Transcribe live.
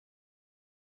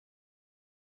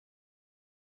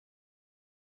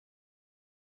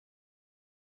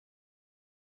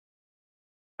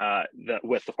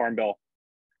with the Farm Bill.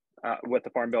 With the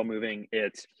Farm Bill moving,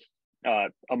 it's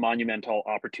a monumental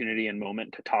opportunity and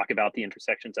moment to talk about the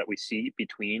intersections that we see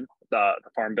between the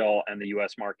Farm Bill and the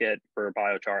US market for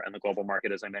biochar and the global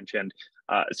market, as I mentioned.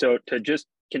 So to just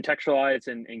contextualize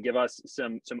and give us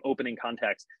some opening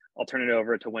context, I'll turn it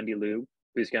over to Wendy Liu,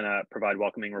 who's going to provide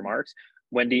welcoming remarks.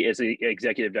 Wendy is the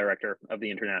Executive Director of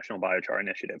the International Biochar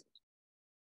Initiative.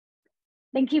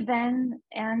 Thank you, Ben,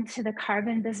 and to the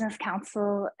Carbon Business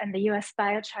Council and the US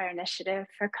Biochar Initiative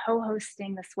for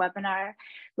co-hosting this webinar,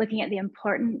 looking at the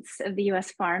importance of the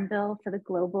US Farm Bill for the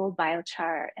global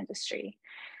biochar industry.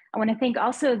 I want to thank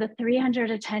also the 300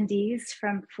 attendees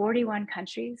from 41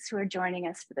 countries who are joining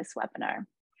us for this webinar.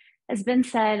 As Ben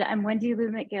said, I'm Wendy Liu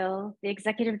McGill, the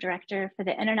Executive Director for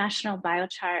the International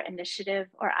Biochar Initiative,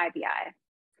 or IBI.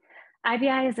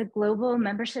 IBI is a global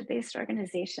membership-based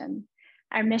organization.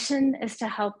 Our mission is to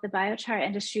help the biochar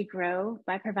industry grow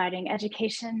by providing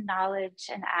education, knowledge,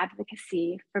 and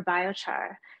advocacy for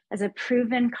biochar as a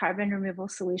proven carbon removal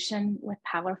solution with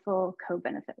powerful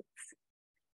co-benefits.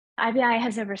 IBI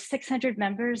has over 600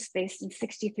 members based in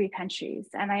 63 countries,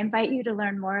 and I invite you to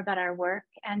learn more about our work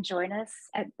and join us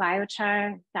at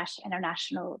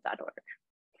biochar-international.org.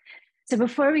 So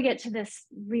before we get to this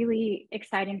really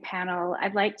exciting panel,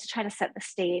 I'd like to try to set the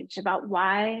stage about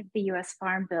why the US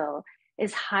Farm Bill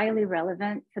is highly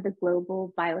relevant for the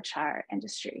global biochar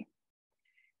industry.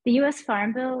 The US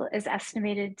Farm Bill is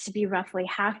estimated to be roughly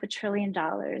 $500 billion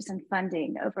in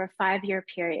funding over a 5-year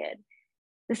period.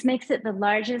 This makes it the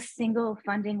largest single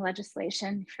funding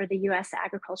legislation for the US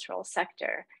agricultural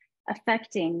sector,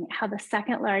 affecting how the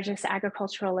second largest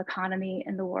agricultural economy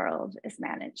in the world is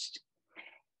managed.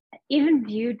 Even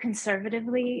viewed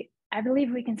conservatively, I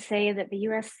believe we can say that the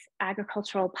US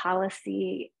agricultural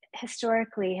policy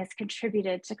historically has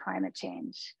contributed to climate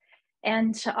change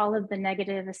and to all of the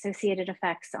negative associated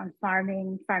effects on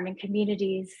farming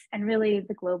communities, and really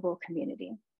the global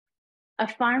community. A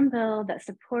farm bill that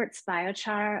supports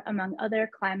biochar, among other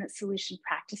climate solution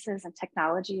practices and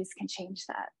technologies, can change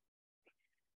that.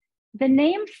 The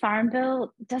name Farm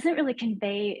Bill doesn't really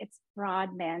convey its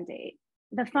broad mandate.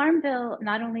 The Farm Bill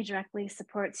not only directly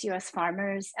supports US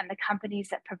farmers and the companies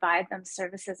that provide them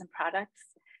services and products,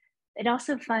 it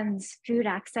also funds food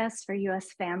access for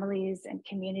US families and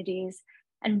communities,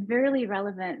 and really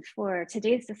relevant for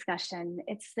today's discussion,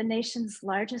 it's the nation's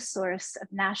largest source of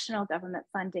national government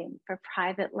funding for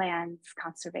private lands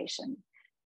conservation.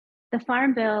 The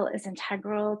Farm Bill is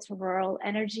integral to rural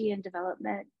energy and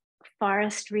development,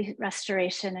 forest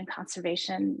restoration and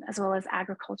conservation, as well as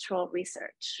agricultural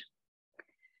research.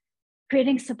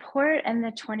 Creating support in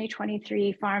the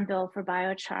 2023 Farm Bill for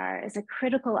biochar is a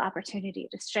critical opportunity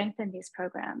to strengthen these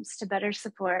programs to better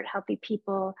support healthy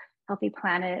people, healthy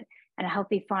planet, and a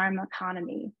healthy farm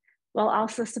economy, while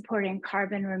also supporting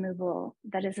carbon removal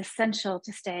that is essential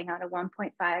to staying on a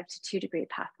 1.5 to 2 degree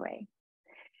pathway.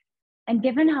 And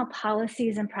given how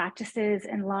policies and practices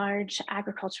in large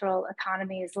agricultural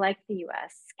economies like the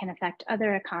US can affect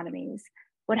other economies,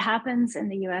 what happens in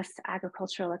the US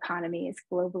agricultural economy is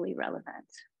globally relevant.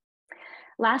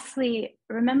 Lastly,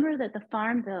 remember that the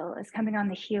Farm Bill is coming on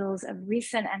the heels of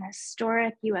recent and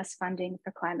historic US funding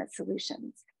for climate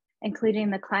solutions, including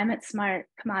the Climate Smart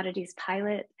Commodities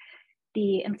Pilot,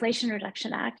 the Inflation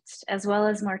Reduction Act, as well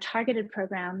as more targeted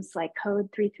programs like Code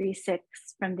 336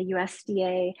 from the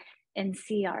USDA and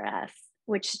CRS,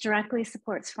 which directly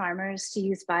supports farmers to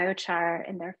use biochar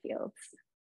in their fields.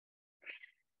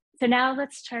 So now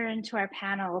let's turn to our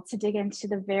panel to dig into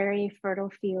the very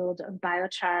fertile field of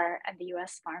biochar and the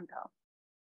US Farm Bill.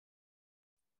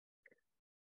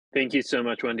 Thank you so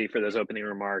much, Wendy, for those opening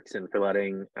remarks and for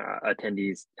letting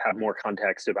attendees have more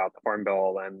context about the Farm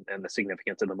Bill and the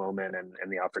significance of the moment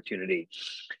and the opportunity.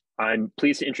 I'm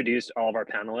pleased to introduce all of our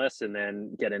panelists and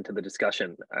then get into the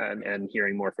discussion and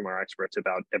hearing more from our experts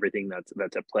about everything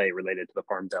that's at play related to the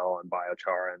Farm Bill and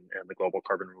biochar and the global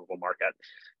carbon removal market.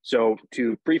 So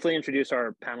to briefly introduce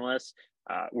our panelists,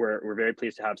 we're very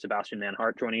pleased to have Sebastian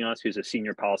Manhart joining us, who's a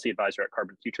senior policy advisor at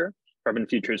Carbonfuture.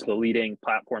 Carbonfuture is the leading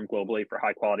platform globally for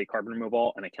high quality carbon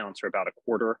removal and accounts for about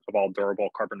 1/4 of all durable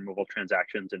carbon removal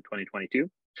transactions in 2022.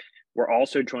 We're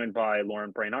also joined by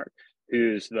Breynaert,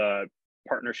 who's the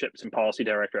Partnerships and Policy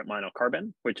Director at Myno,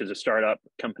 which is a startup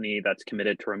company that's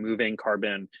committed to removing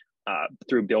carbon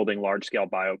through building large-scale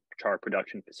biochar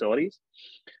production facilities.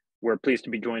 We're pleased to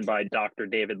be joined by Dr.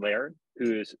 David Laird,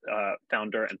 who's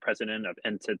founder and president of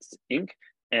NSITS Inc.,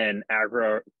 an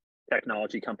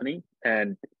agro-technology company.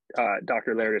 And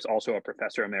Dr. Laird is also a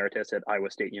professor emeritus at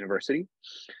Iowa State University.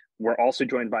 We're also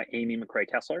joined by McCrae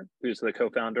Kessler, who's the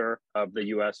co-founder of the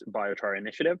US Biochar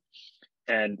Initiative.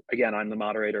 And again, I'm the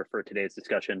moderator for today's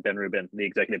discussion, Ben Rubin, the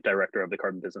Executive Director of the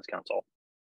Carbon Business Council.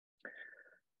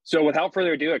 So without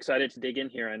further ado, excited to dig in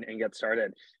here and get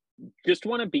started. Just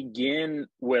want to begin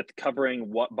with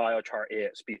covering what biochar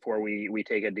is before we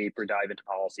take a deeper dive into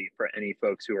policy for any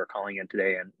folks who are calling in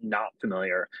today and not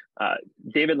familiar.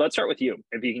 David, let's start with you.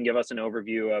 If you can give us an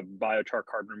overview of biochar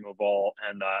carbon removal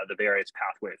and the various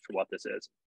pathways for what this is.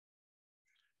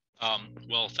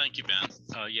 Well, thank you,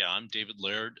 Ben. Yeah, I'm David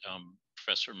Laird,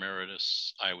 Professor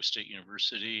Emeritus, Iowa State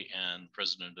University, and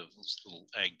president of this little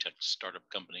ag tech startup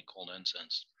company called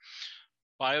Nsense.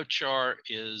 Biochar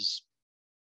is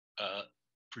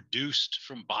produced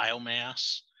from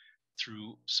biomass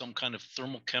through some kind of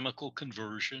thermochemical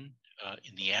conversion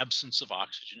in the absence of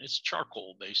oxygen. It's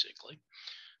charcoal, basically.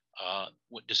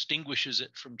 What distinguishes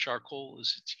it from charcoal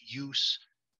is its use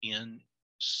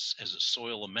as a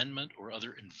soil amendment or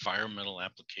other environmental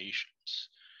applications.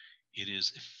 It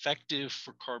is effective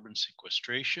for carbon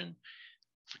sequestration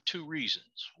for two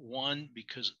reasons. One,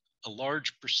 because a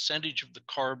large percentage of the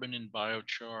carbon in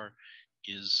biochar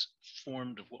is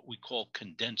formed of what we call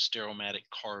condensed aromatic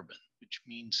carbon, which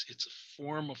means it's a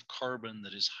form of carbon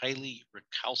that is highly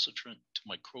recalcitrant to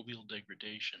microbial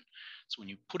degradation. So when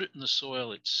you put it in the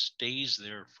soil, it stays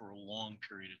there for a long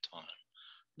period of time.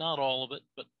 Not all of it,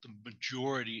 but the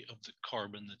majority of the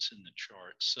carbon that's in the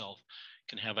char itself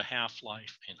can have a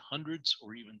half-life in hundreds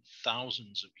or even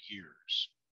thousands of years.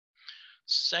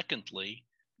 Secondly,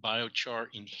 biochar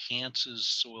enhances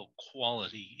soil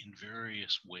quality in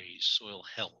various ways, soil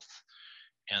health.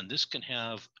 And this can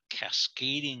have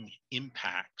cascading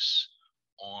impacts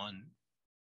on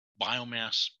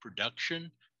biomass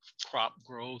production, crop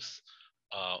growth,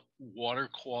 water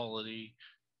quality,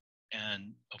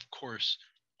 and of course,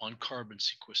 on carbon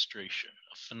sequestration.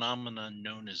 A phenomenon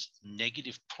known as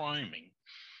negative priming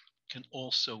can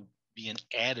also be an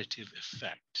additive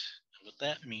effect. And what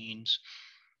that means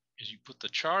is you put the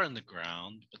char in the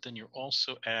ground, but then you're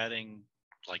also adding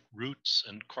like roots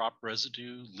and crop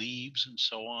residue, leaves, and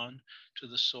so on to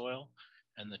the soil.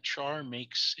 And the char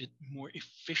makes it more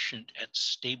efficient at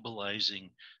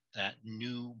stabilizing that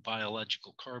new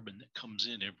biological carbon that comes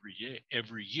in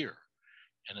every year.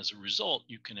 And as a result,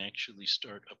 you can actually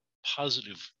start a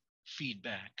positive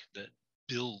feedback that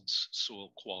builds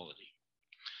soil quality.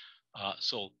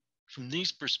 So from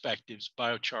these perspectives,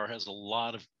 biochar has a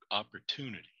lot of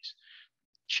opportunities.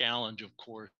 Challenge, of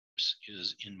course,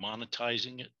 is in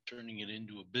monetizing it, turning it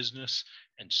into a business,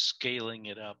 and scaling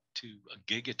it up to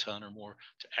a gigaton or more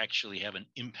to actually have an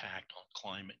impact on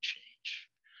climate change.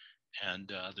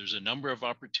 And there's a number of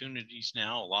opportunities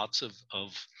now. Lots of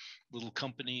little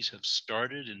companies have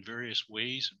started in various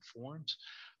ways and forms,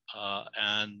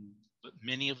 but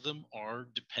many of them are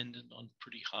dependent on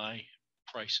pretty high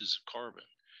prices of carbon.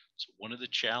 So one of the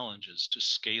challenges to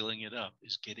scaling it up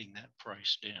is getting that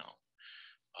price down.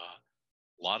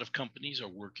 A lot of companies are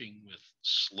working with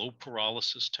slow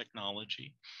pyrolysis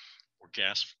technology or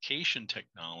gasification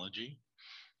technology,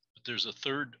 but there's a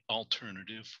third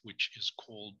alternative, which is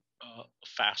called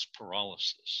fast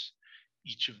pyrolysis.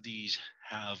 Each of these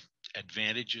have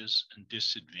advantages and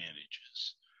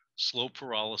disadvantages. Slow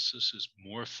pyrolysis is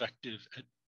more effective at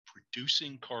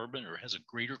producing carbon or has a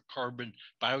greater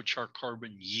biochar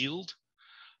carbon yield,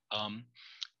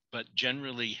 but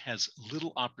generally has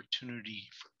little opportunity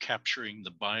for capturing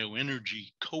the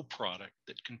bioenergy co-product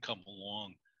that can come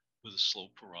along with a slow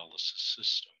pyrolysis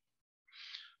system,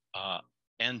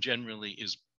 and generally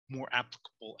is more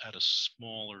applicable at a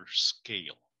smaller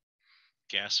scale.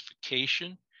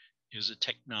 Gasification is a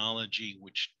technology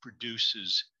which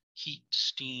produces heat,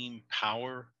 steam,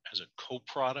 power as a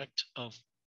co-product of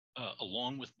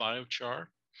along with biochar,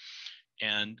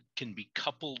 and can be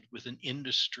coupled with an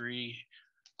industry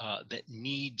that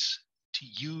needs to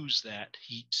use that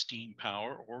heat, steam,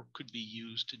 power, or could be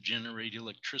used to generate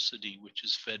electricity, which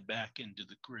is fed back into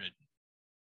the grid.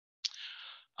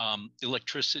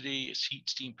 Electricity, heat,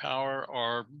 steam, power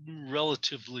are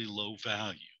relatively low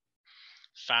value.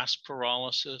 Fast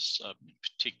pyrolysis, in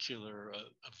particular,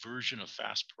 a version of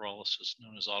fast pyrolysis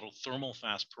known as autothermal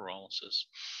fast pyrolysis,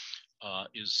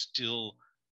 is still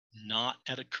not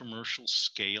at a commercial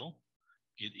scale.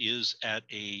 It is at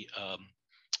a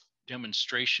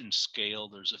demonstration scale.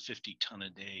 There's a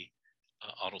 50-ton-a-day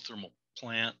autothermal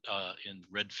plant in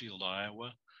Redfield,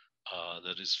 Iowa,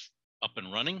 that is up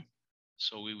and running.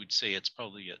 So we would say it's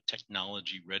probably a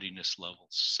technology readiness level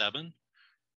 7,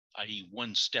 i.e.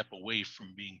 one step away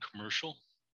from being commercial.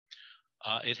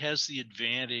 It has the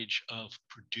advantage of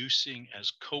producing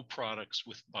as co-products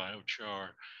with biochar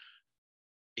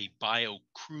a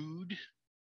biocrude,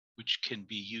 which can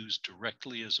be used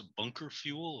directly as a bunker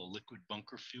fuel, a liquid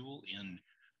bunker fuel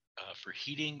for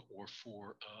heating or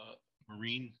for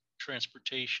marine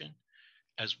transportation,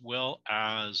 as well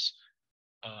as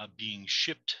being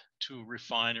shipped to a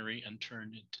refinery and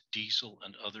turned into diesel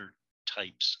and other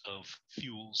types of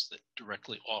fuels that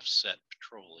directly offset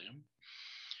petroleum.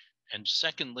 And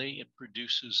secondly, it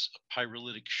produces a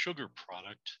pyrolytic sugar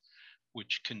product,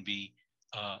 which can be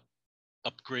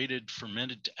upgraded,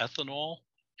 fermented to ethanol,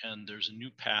 and there's a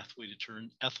new pathway to turn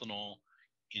ethanol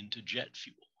into jet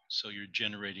fuel. So you're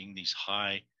generating these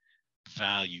high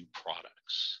value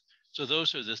products. So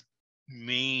those are the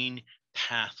main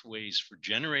pathways for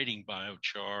generating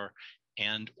biochar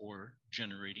and or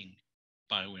generating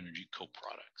bioenergy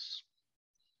co-products.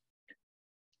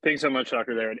 Thanks so much,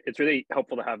 Dr. Laird. It's really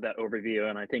helpful to have that overview,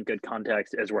 and I think good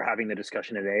context as we're having the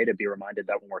discussion today to be reminded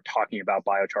that when we're talking about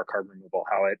biochar carbon removal,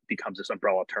 how it becomes this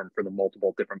umbrella term for the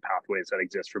multiple different pathways that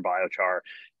exist for biochar.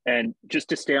 And just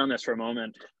to stay on this for a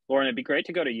moment, Lauren, it'd be great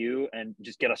to go to you and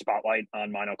just get a spotlight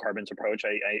on Myno Carbon's approach.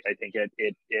 I think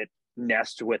it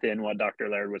nests within what Dr.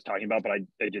 Laird was talking about, but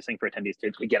I just think for attendees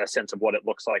to get a sense of what it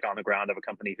looks like on the ground of a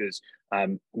company who's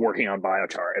working on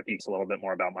biochar, if you could a little bit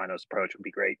more about Myno's approach would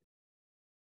be great.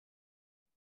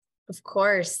 Of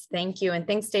course. Thank you. And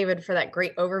thanks, David, for that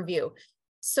great overview.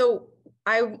 So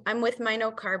I'm with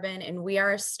Myno Carbon, and we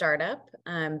are a startup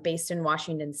based in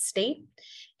Washington State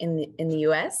in the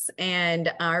US.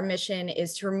 And our mission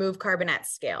is to remove carbon at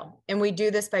scale. And we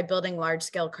do this by building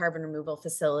large-scale carbon removal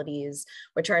facilities,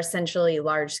 which are essentially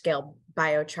large-scale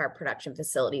biochar production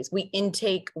facilities. We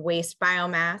intake waste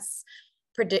biomass,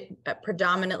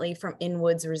 predominantly from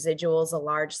in-woods residuals, the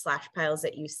large slash piles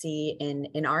that you see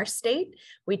in our state.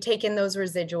 We take in those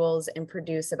residuals and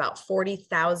produce about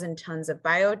 40,000 tons of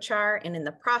biochar, and in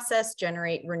the process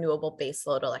generate renewable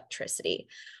baseload electricity.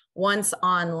 Once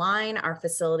online, our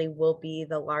facility will be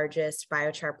the largest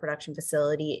biochar production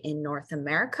facility in North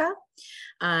America.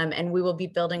 And we will be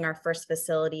building our first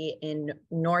facility in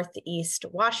Northeast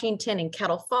Washington in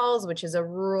Kettle Falls, which is a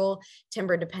rural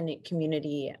timber-dependent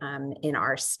community in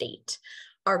our state.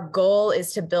 Our goal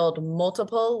is to build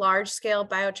multiple large-scale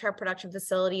biochar production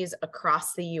facilities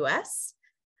across the US.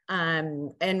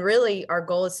 And really, our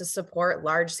goal is to support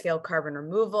large-scale carbon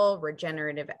removal,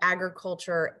 regenerative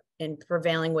agriculture, and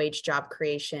prevailing wage job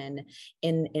creation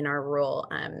in our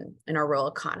rural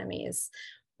economies.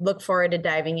 Look forward to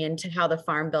diving into how the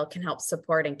Farm Bill can help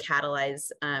support and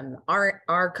catalyze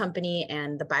our company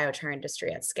and the biochar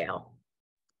industry at scale.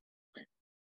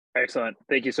 Excellent.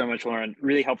 Thank you so much, Lauren.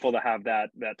 Really helpful to have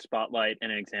that spotlight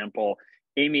and an example.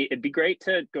 Amy, it'd be great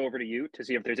to go over to you to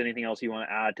see if there's anything else you want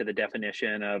to add to the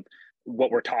definition of what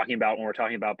we're talking about when we're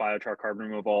talking about biochar carbon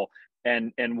removal.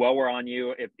 And while we're on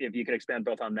you, if you could expand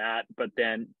both on that, but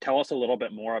then tell us a little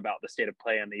bit more about the state of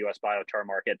play in the US biochar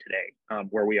market today,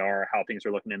 where we are, how things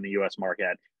are looking in the US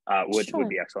market, would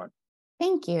be excellent.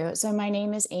 Thank you. So my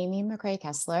name is Amy McCrae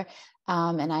Kessler,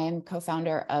 and I am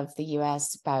co-founder of the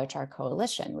US Biochar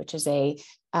Coalition, which is a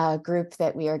group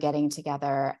that we are getting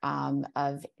together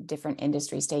of different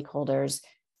industry stakeholders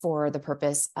for the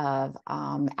purpose of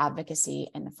advocacy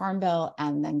in the Farm Bill,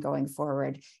 and then going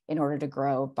forward in order to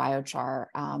grow biochar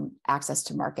access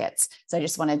to markets. So I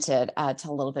just wanted to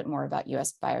tell a little bit more about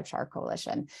US Biochar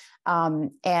Coalition.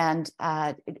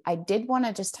 I did want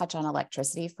to just touch on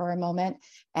electricity for a moment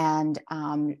and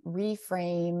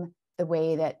reframe the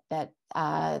way that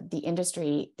the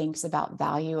industry thinks about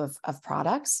value of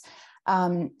products.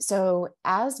 So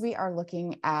as we are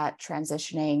looking at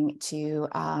transitioning to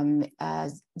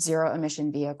zero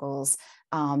emission vehicles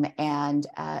and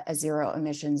a zero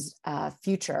emissions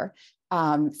future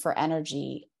for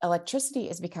energy, electricity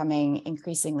is becoming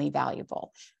increasingly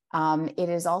valuable. It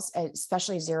is also,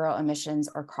 especially zero emissions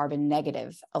or carbon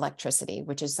negative electricity,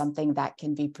 which is something that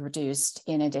can be produced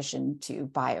in addition to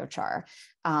biochar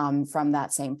from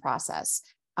that same process.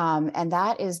 And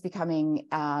that is becoming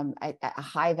a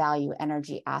high value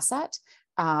energy asset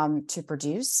to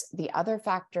produce. The other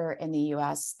factor in the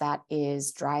US that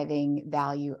is driving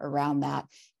value around that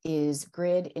is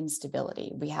grid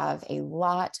instability. We have a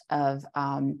lot of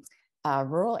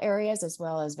rural areas as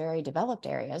well as very developed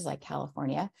areas like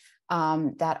California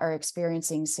that are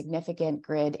experiencing significant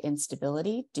grid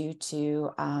instability due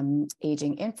to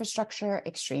aging infrastructure,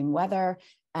 extreme weather.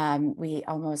 We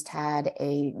almost had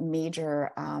a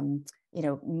major,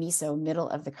 MISO middle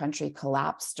of the country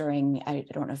collapse during, I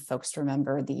don't know if folks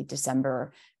remember the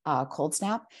December cold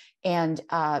snap, and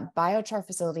biochar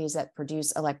facilities that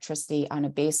produce electricity on a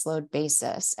baseload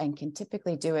basis and can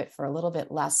typically do it for a little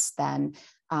bit less than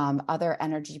other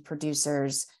energy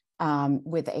producers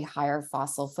with a higher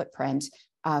fossil footprint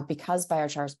because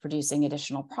biochar is producing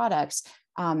additional products,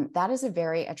 that is a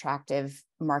very attractive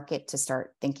market to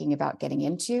start thinking about getting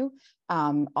into.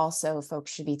 Also,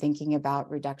 folks should be thinking about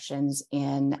reductions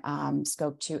in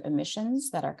scope 2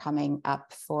 emissions that are coming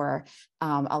up for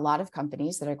a lot of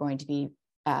companies that are going to be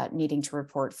needing to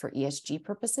report for ESG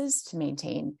purposes to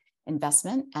maintain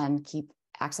investment and keep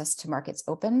access to markets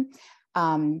open.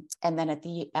 And then at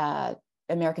the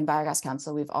American Biogas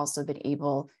Council, we've also been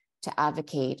able to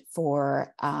advocate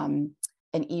for an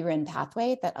ERIN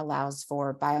pathway that allows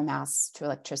for biomass to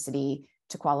electricity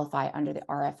to qualify under the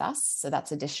RFS. So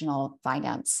that's additional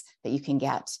finance that you can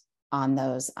get on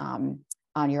those,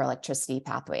 on your electricity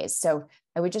pathways. So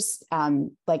I would just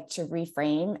like to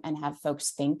reframe and have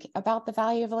folks think about the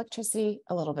value of electricity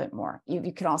a little bit more.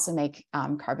 You can also make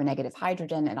carbon negative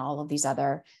hydrogen and all of these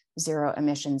other zero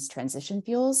emissions transition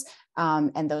fuels.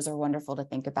 And those are wonderful to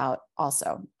think about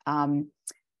also.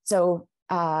 So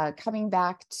coming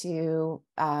back to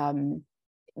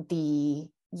the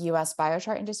US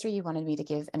biochar industry, you wanted me to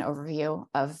give an overview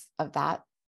of that.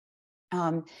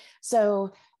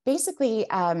 So basically,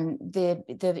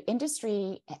 the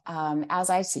industry, as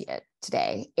I see it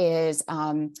today, is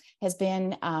has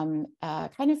been kind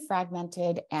of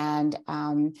fragmented and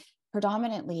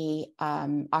predominantly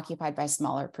occupied by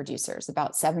smaller producers.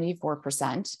 About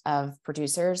 74% of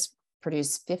producers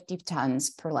produce 50 tons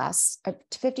per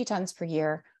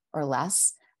year or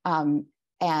less,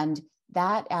 and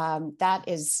that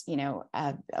is, you know,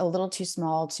 a little too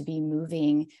small to be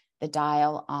moving the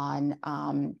dial on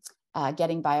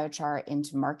getting biochar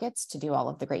into markets to do all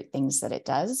of the great things that it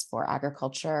does for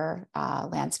agriculture,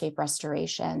 landscape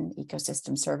restoration,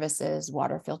 ecosystem services,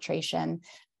 water filtration.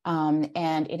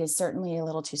 And it is certainly a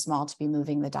little too small to be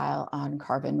moving the dial on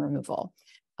carbon removal.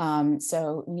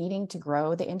 So needing to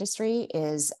grow the industry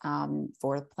is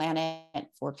for the planet,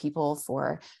 for people,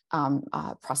 for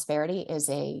prosperity is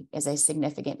a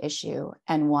significant issue,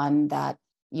 and one that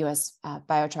US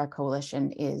Biochar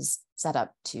Coalition is set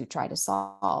up to try to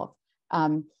solve.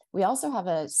 We also have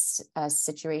a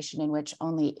situation in which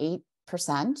only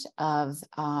 8% of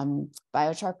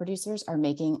biochar producers are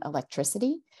making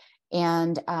electricity.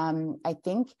 And I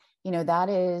think, you know, that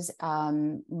is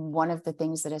one of the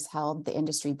things that has held the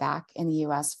industry back in the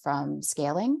US from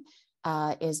scaling,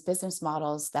 is business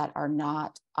models that are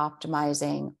not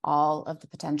optimizing all of the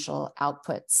potential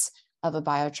outputs of a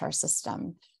biochar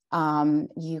system.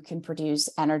 You can produce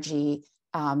energy,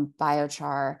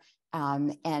 biochar,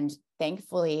 and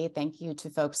thankfully, thank you to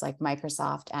folks like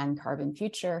Microsoft and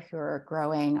Carbonfuture who are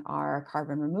growing our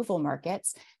carbon removal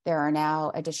markets. There are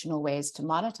now additional ways to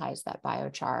monetize that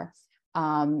biochar.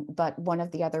 But one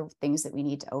of the other things that we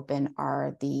need to open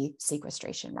are the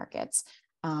sequestration markets.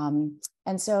 And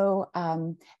so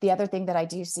the other thing that I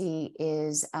do see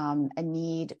is a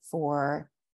need for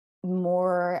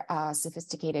more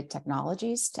sophisticated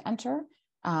technologies to enter.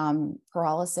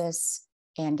 Pyrolysis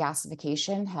and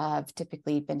gasification have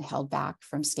typically been held back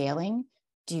from scaling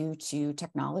due to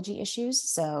technology issues.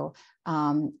 So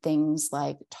things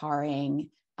like tarring,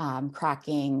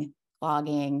 cracking,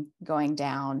 clogging, going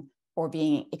down, or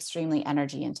being extremely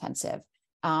energy intensive.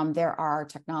 There are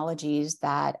technologies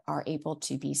that are able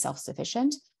to be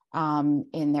self-sufficient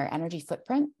in their energy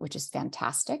footprint, which is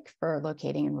fantastic for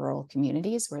locating in rural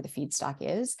communities where the feedstock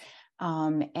is.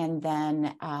 And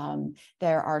then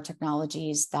there are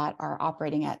technologies that are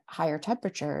operating at higher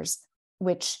temperatures,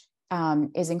 which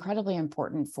is incredibly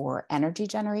important for energy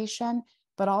generation,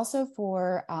 but also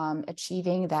for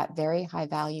achieving that very high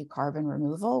value carbon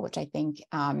removal, which I think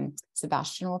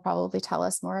Sebastian will probably tell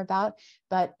us more about.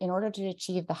 But in order to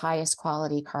achieve the highest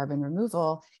quality carbon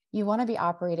removal, you want to be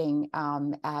operating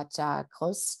at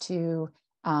close to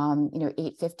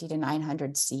 850 to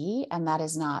 900 C, and that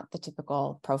is not the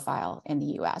typical profile in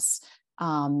the US.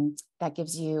 That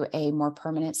gives you a more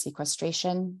permanent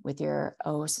sequestration with your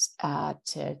O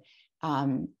to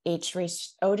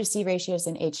C ratios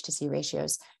and H to C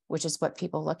ratios, which is what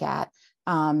people look at.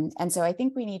 And so I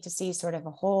think we need to see sort of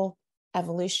a whole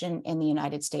evolution in the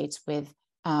United States with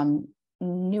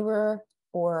newer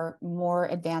or more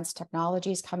advanced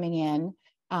technologies coming in,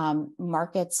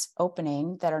 markets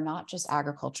opening that are not just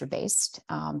agriculture based.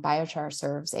 Biochar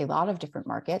serves a lot of different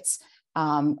markets,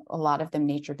 a lot of them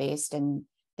nature based, and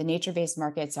the nature based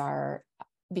markets are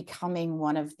becoming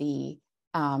one of the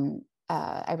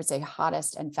I would say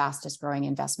hottest and fastest growing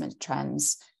investment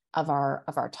trends of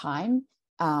our time.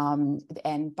 And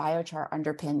biochar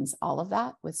underpins all of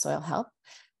that with soil health.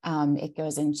 It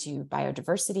goes into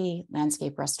biodiversity,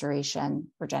 landscape restoration,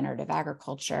 regenerative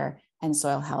agriculture, and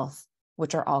soil health,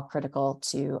 which are all critical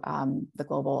to the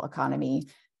global economy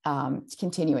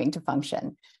continuing to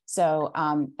function. So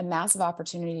a massive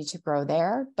opportunity to grow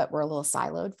there, but we're a little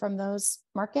siloed from those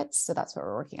markets. So that's what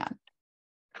we're working on.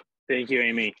 Thank you,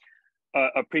 Amy.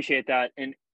 Appreciate that.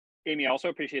 And Amy, I also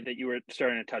appreciate that you were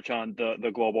starting to touch on the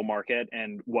global market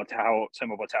and how some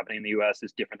of what's happening in the US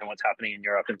is different than what's happening in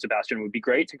Europe. And Sebastian, it would be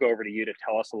great to go over to you to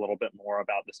tell us a little bit more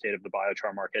about the state of the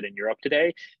biochar market in Europe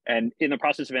today. And in the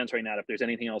process of answering that, if there's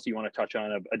anything else you want to touch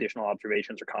on, additional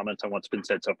observations or comments on what's been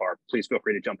said so far, please feel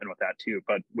free to jump in with that too.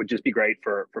 But would just be great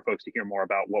for folks to hear more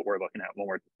about what we're looking at when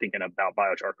we're thinking about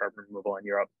biochar carbon removal in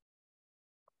Europe.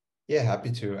 Yeah,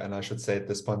 happy to. And I should say at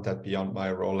this point that beyond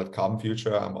my role at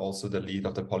Carbonfuture, I'm also the lead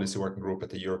of the policy working group at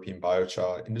the European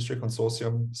Biochar Industry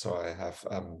Consortium. So I have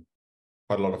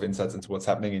quite a lot of insights into what's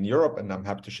happening in Europe, and I'm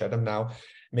happy to share them now.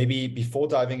 Maybe before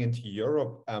diving into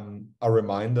Europe, a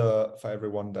reminder for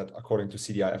everyone that according to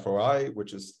CDR-FYI,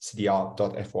 which is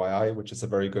CDR.FYI, which is a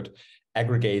very good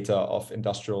aggregator of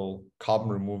industrial carbon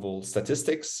removal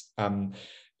statistics,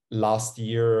 last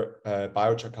year,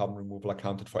 biochar carbon removal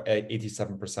accounted for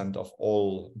 87% of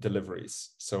all deliveries.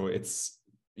 So it's,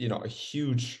 a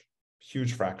huge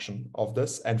fraction of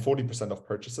this, and 40% of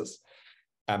purchases.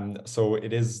 So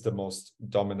it is the most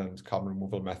dominant carbon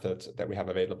removal method that we have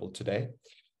available today.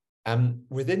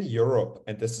 Within Europe,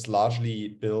 and this is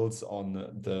largely built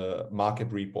on the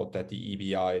market report that the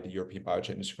EBI, the European Biochar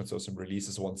Industry Consortium,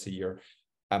 releases once a year,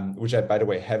 which I, by the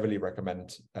way, heavily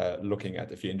recommend looking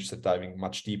at if you're interested in diving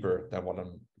much deeper than what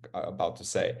I'm about to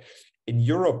say. In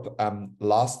Europe,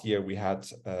 last year, we had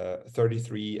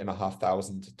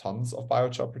 33,500 tons of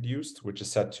biochar produced, which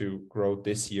is set to grow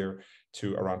this year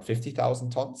to around 50,000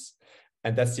 tons.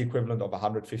 And that's the equivalent of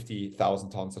 150,000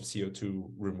 tons of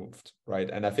CO2 removed, right?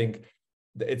 And I think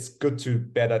it's good to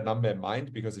bear that number in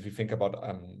mind, because if you think about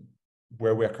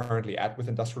where we're currently at with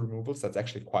industrial removals, that's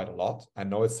actually quite a lot. I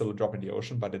know it's still a drop in the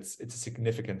ocean, but it's a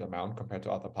significant amount compared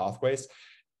to other pathways.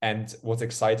 And what's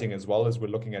exciting as well is we're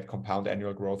looking at compound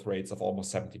annual growth rates of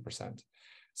almost 70%.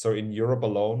 So in Europe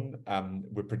alone,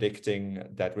 we're predicting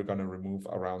that we're going to remove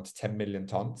around 10 million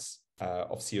tons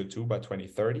of CO2 by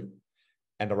 2030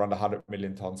 and around 100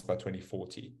 million tons by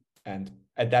 2040. And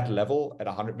at that level, at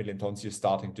 100 million tons, you're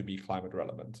starting to be climate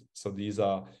relevant. So these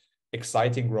are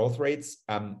exciting growth rates.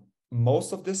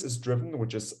 Most of this is driven,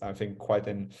 which is, I think, quite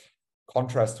in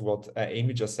contrast to what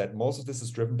Amy just said, most of this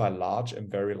is driven by large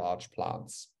and very large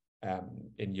plants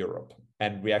in Europe.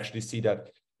 And we actually see that,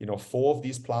 4 of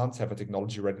these plants have a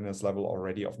technology readiness level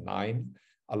already of 9,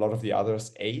 a lot of the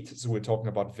others 8. So we're talking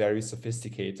about very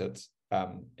sophisticated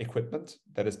equipment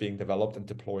that is being developed and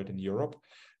deployed in Europe.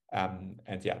 And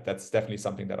yeah, that's definitely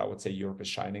something that I would say Europe is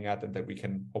shining at and that we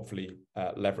can hopefully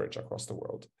leverage across the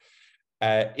world.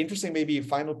 Interesting, maybe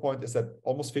final point is that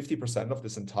almost 50% of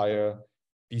this entire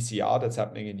BCR that's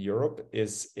happening in Europe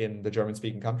is in the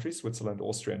German-speaking countries, Switzerland,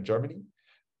 Austria, and Germany.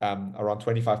 Around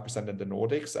 25% in the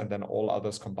Nordics, and then all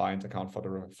others combined account for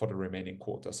the remaining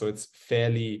quarter. So it's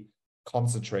fairly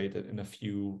concentrated in a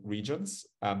few regions,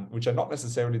 which are not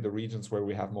necessarily the regions where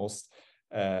we have most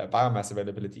biomass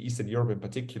availability. Eastern Europe in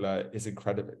particular is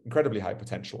incredibly high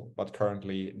potential, but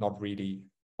currently not really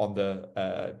on the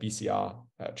BCR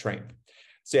train.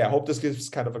 So yeah, I hope this gives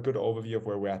kind of a good overview of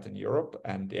where we're at in Europe.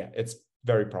 And yeah, it's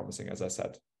very promising, as I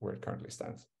said, where it currently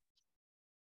stands.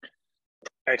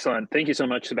 Excellent. Thank you so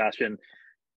much, Sebastian.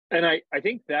 And I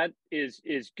think that is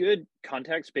good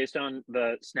context based on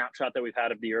the snapshot that we've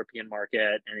had of the European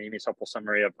market and Amy's helpful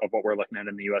summary of what we're looking at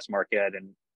in the US market and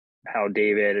how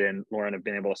David and Lauren have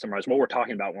been able to summarize what we're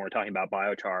talking about when we're talking about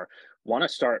biochar. Want to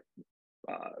start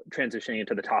transitioning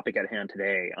into the topic at hand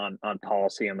today on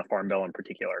policy and the Farm Bill in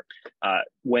particular.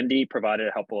 Wendy provided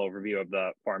a helpful overview of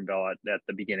the Farm Bill at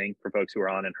the beginning for folks who were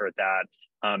on and heard that.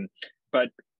 But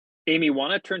Amy,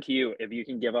 want to turn to you if you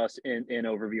can give us an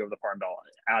overview of the Farm Bill,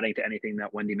 adding to anything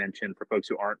that Wendy mentioned for folks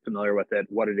who aren't familiar with it,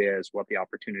 what it is, what the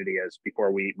opportunity is,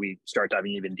 before we start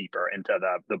diving even deeper into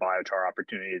the biochar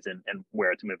opportunities and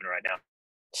where it's moving right now.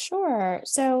 Sure.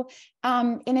 So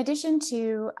in addition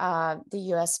to the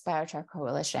US Biochar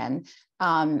Coalition,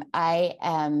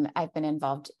 I've been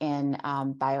involved in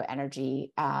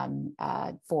bioenergy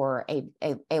for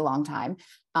a long time.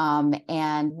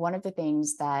 And one of the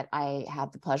things that I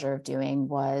had the pleasure of doing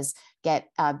was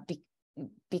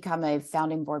become a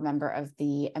founding board member of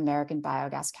the American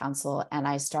Biogas Council, and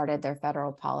I started their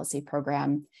federal policy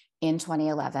program in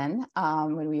 2011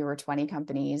 when we were 20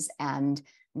 companies and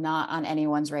not on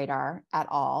anyone's radar at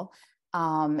all,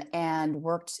 and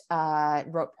wrote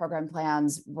program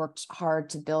plans, worked hard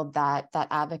to build that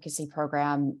advocacy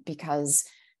program, because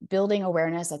building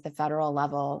awareness at the federal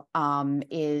level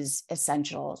is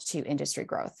essential to industry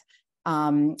growth.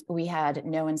 We had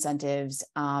no incentives.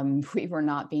 We were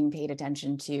not being paid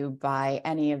attention to by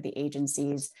any of the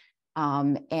agencies,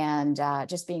 and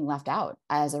just being left out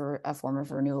as a form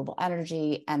of renewable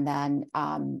energy. And then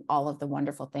all of the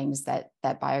wonderful things that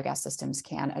biogas systems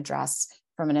can address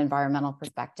from an environmental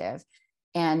perspective.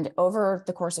 And over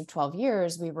the course of 12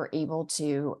 years, we were able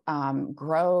to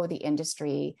grow the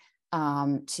industry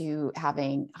to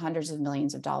having hundreds of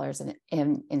millions of dollars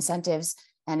in incentives.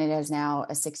 And it is now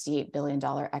a $68 billion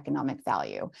economic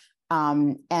value.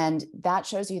 And that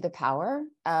shows you the power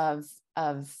of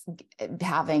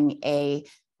having a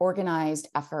organized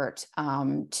effort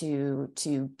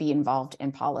to be involved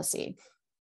in policy.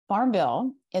 Farm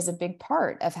Bill is a big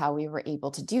part of how we were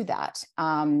able to do that.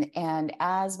 And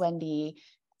as Wendy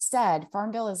said,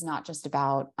 Farm Bill is not just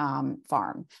about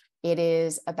farm. It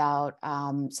is about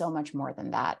so much more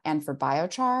than that. And for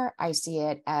biochar, I see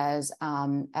it as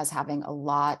having a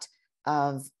lot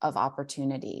of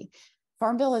opportunity.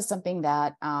 Farm Bill is something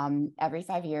that every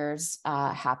 5 years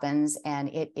happens, and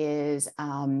it is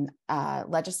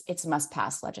it's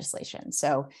must-pass legislation.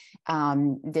 So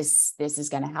this is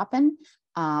going to happen.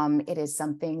 It is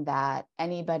something that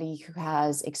anybody who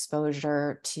has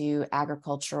exposure to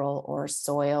agricultural or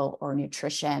soil or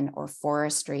nutrition or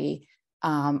forestry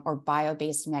or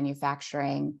bio-based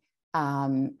manufacturing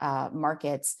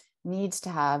markets needs to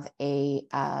have a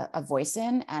voice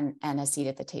in and a seat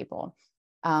at the table.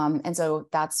 And so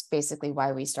that's basically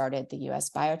why we started the US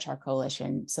Biochar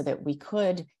Coalition, so that we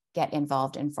could get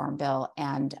involved in Farm Bill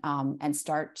and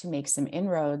start to make some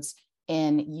inroads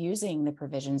in using the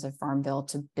provisions of Farm Bill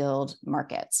to build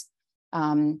markets.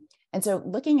 And so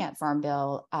looking at Farm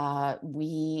Bill,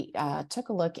 we took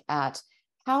a look at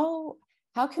how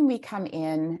can we come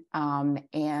in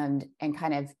and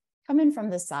kind of come in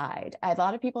from the side. A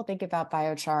lot of people think about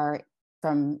biochar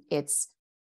from its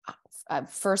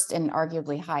first and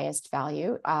arguably highest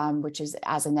value, which is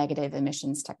as a negative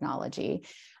emissions technology.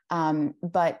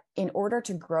 But in order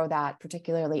to grow that,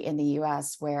 particularly in the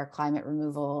US, where climate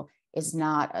removal is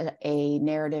not a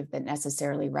narrative that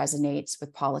necessarily resonates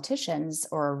with politicians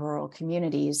or rural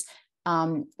communities,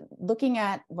 looking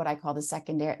at what I call the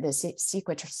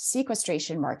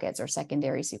sequestration markets or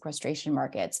secondary sequestration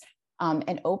markets,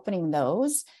 and opening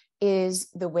those is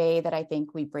the way that I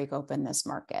think we break open this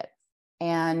market.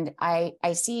 And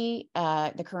I see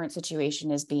the current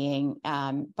situation as being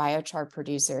biochar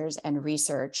producers and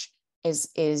research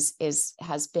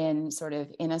has been sort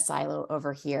of in a silo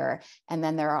over here. And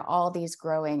then there are all these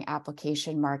growing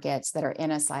application markets that are in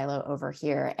a silo over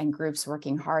here, and groups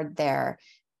working hard there.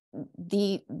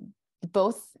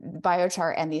 Both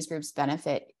biochar and these groups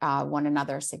benefit one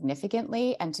another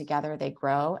significantly, and together they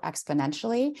grow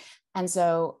exponentially. And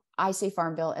so I see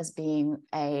Farm Bill as being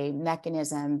a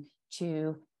mechanism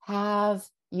to have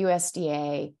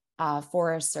USDA,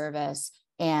 Forest Service,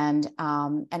 and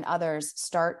others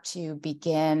start to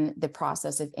begin the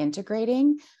process of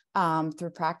integrating through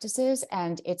practices.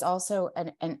 And it's also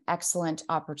an excellent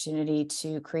opportunity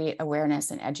to create awareness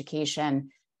and education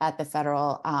at the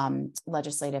federal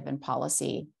legislative and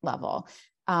policy level.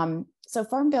 So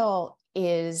Farm Bill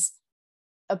is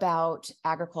about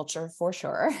agriculture for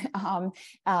sure,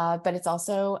 but it's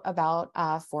also about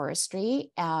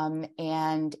forestry,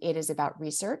 and it is about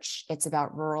research. It's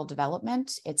about rural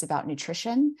development. It's about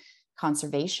nutrition,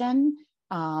 conservation.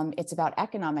 It's about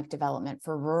economic development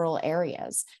for rural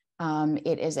areas.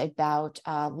 It is about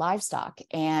livestock,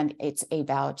 and it's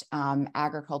about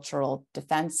agricultural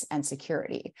defense and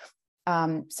security.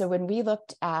 So when we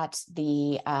looked at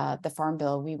the Farm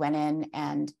Bill, we went in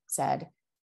and said,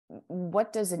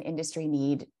 what does an industry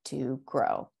need to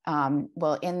grow?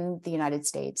 Well, in the United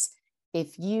States,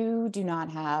 if you do not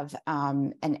have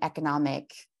an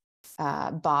economic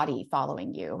body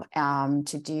following you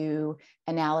to do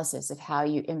analysis of how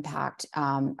you impact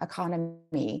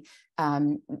economy,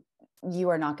 you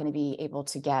are not going to be able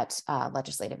to get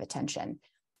legislative attention.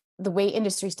 The way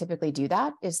industries typically do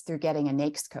that is through getting a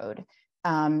NAICS code.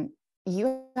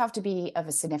 You have to be of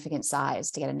a significant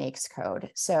size to get a NAICS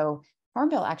code. So Farm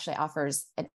Bill actually offers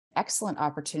an excellent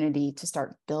opportunity to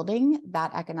start building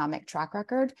that economic track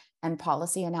record and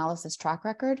policy analysis track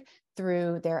record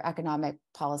through their economic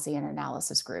policy and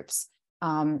analysis groups.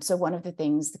 So one of the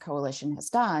things the coalition has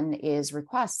done is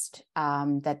request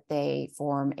that they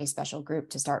form a special group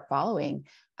to start following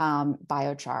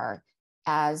biochar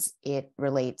as it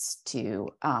relates to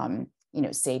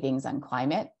savings on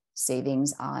climate,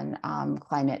 savings on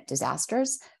climate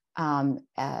disasters,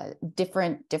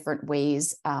 different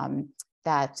ways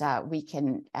that we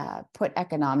can put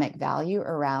economic value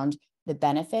around the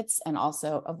benefits and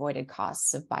also avoided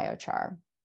costs of biochar.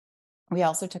 We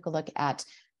also took a look at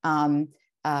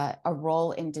a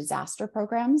role in disaster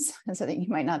programs, so that you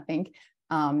might not think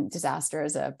disaster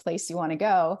is a place you want to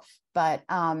go. But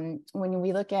when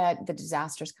we look at the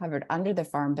disasters covered under the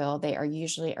Farm Bill, they are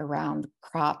usually around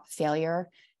crop failure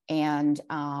and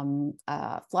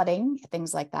flooding,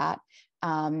 things like that.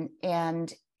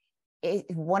 And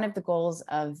one of the goals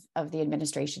of the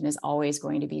administration is always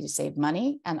going to be to save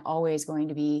money, and always going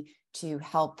to be to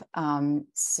help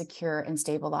secure and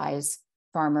stabilize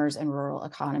farmers and rural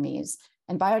economies.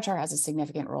 And biochar has a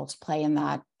significant role to play in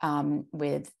that,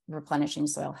 with replenishing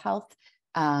soil health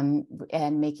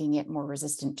and making it more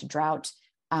resistant to drought,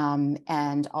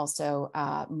 and also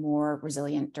more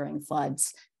resilient during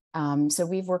floods. So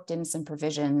we've worked in some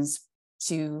provisions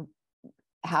to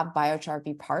have biochar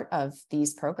be part of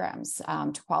these programs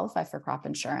to qualify for crop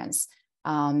insurance,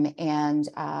 and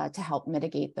to help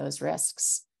mitigate those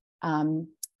risks.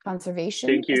 Conservation.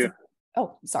 Thank you.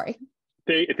 Oh, sorry.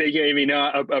 Thank you, Amy. No,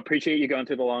 I appreciate you going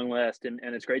through the long list, and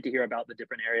it's great to hear about the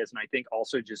different areas. And I think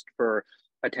also just for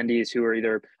attendees who are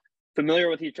either familiar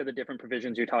with each of the different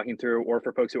provisions you're talking through, or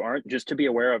for folks who aren't, just to be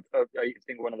aware of I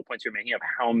think one of the points you're making of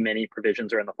how many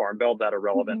provisions are in the Farm Bill that are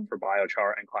relevant for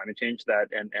biochar and climate change,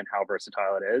 and how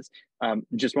versatile it is.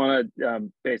 Just want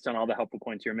to, based on all the helpful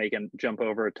points you're making, jump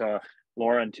over to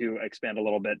Lauren to expand a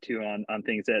little bit too on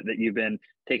things that you've been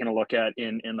taking a look at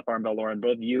in the Farm Bill. Lauren,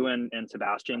 both you and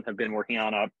Sebastian have been working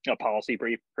on a policy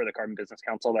brief for the Carbon Business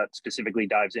Council that specifically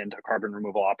dives into carbon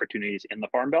removal opportunities in the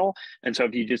Farm Bill. And so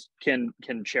if you just can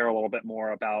share a little bit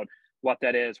more about what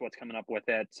that is, what's coming up with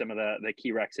it, some of the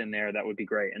key recs in there, that would be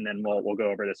great. And then we'll go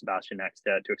over to Sebastian next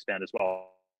to expand as well.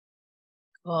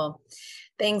 Cool.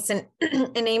 Thanks. And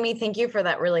Amy, thank you for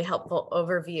that really helpful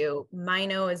overview.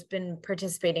 Myno has been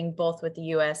participating both with the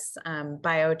US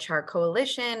Biochar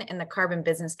Coalition and the Carbon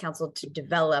Business Council to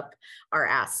develop our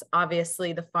asks.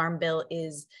 Obviously, the Farm Bill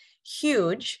is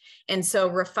huge. And so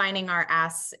refining our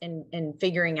asks and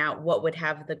figuring out what would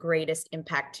have the greatest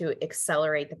impact to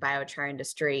accelerate the biochar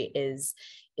industry is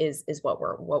what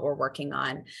we're working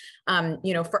on.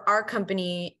 For our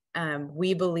company,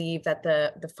 we believe that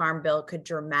the Farm Bill could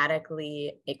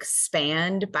dramatically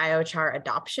expand biochar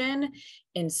adoption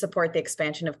and support the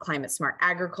expansion of climate smart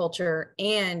agriculture,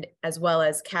 and as well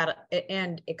as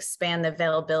expand the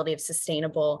availability of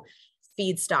sustainable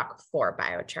feedstock for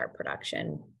biochar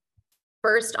production.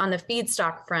 First, on the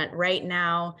feedstock front, right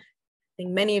now, I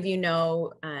think many of you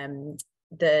know,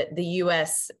 the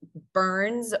US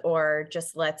burns or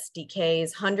just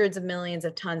decays hundreds of millions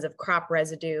of tons of crop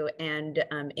residue and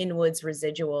in-woods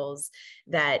residuals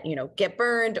that get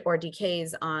burned or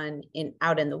decays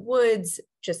out in the woods,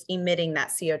 just emitting that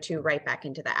CO2 right back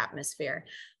into the atmosphere.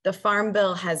 The Farm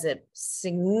Bill has a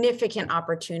significant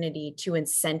opportunity to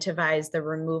incentivize the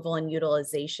removal and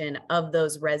utilization of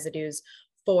those residues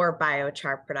for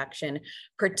biochar production.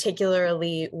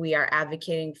 Particularly, we are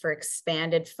advocating for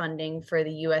expanded funding for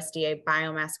the USDA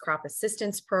Biomass Crop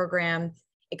Assistance Program,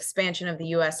 expansion of the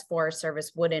US Forest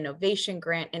Service Wood Innovation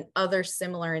Grant, and other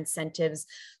similar incentives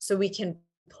so we can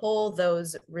pull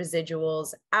those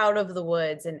residuals out of the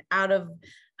woods and out of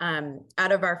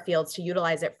our fields to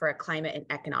utilize it for a climate and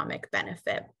economic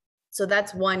benefit. So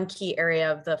that's one key area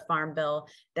of the Farm Bill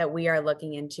that we are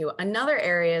looking into. Another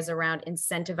area is around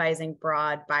incentivizing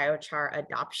broad biochar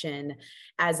adoption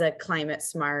as a climate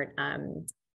smart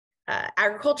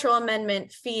agricultural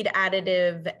amendment, feed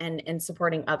additive, and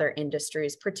supporting other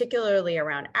industries, particularly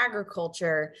around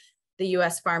agriculture. The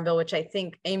US Farm Bill, which I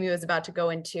think Amy was about to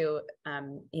go into,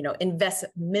 invest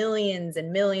millions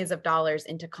and millions of dollars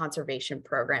into conservation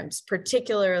programs,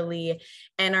 particularly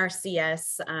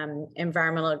NRCS,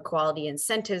 Environmental Quality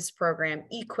Incentives Program,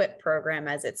 EQIP program,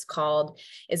 as it's called,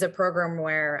 is a program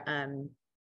where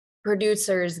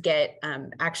producers get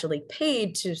actually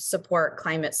paid to support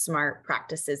climate smart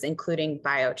practices, including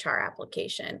biochar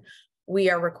application. We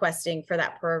are requesting for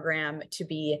that program to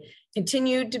be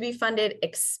continued to be funded,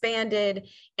 expanded,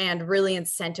 and really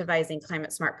incentivizing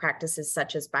climate smart practices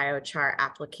such as biochar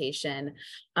application.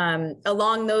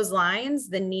 Along those lines,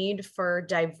 the need for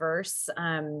diverse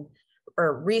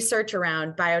or research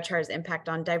around biochar's impact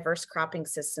on diverse cropping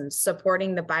systems,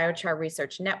 supporting the Biochar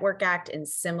Research Network Act and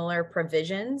similar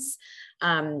provisions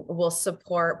will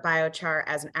support biochar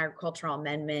as an agricultural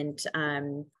amendment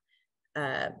and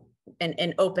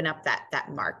open up that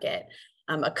market.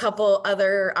 A couple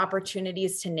other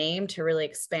opportunities to name to really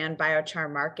expand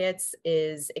biochar markets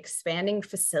is expanding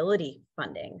facility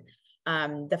funding.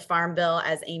 The Farm Bill,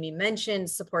 as Amy mentioned,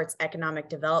 supports economic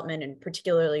development and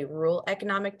particularly rural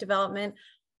economic development.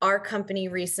 Our company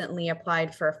recently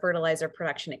applied for a fertilizer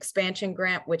production expansion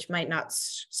grant, which might not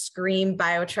scream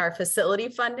biochar facility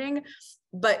funding,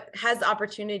 but has the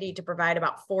opportunity to provide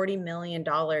about $40 million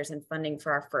in funding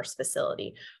for our first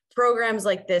facility. Programs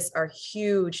like this are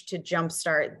huge to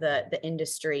jumpstart the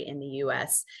industry in the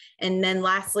US. And then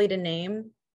lastly, to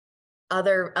name,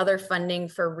 other funding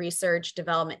for research,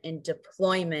 development, and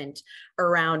deployment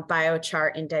around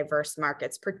biochar in diverse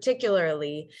markets,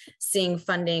 particularly seeing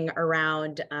funding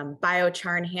around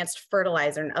biochar enhanced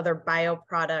fertilizer and other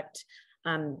bioproduct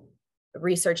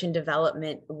research and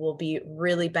development will be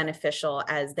really beneficial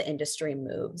as the industry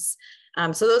moves.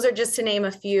 So those are just to name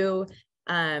a few,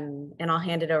 and I'll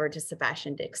hand it over to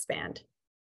Sebastian to expand.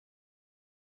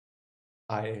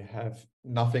 I have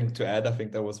nothing to add. I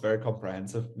think that was very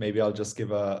comprehensive. Maybe I'll just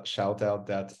give a shout out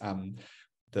that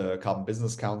the Carbon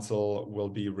Business Council will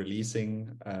be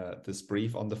releasing this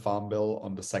brief on the Farm Bill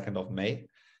on the 2nd of May.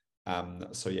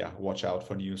 So yeah, watch out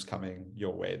for news coming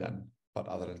your way then. But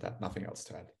other than that, nothing else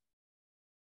to add.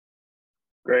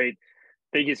 Great.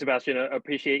 Thank you, Sebastian. I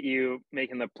appreciate you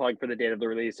making the plug for the date of the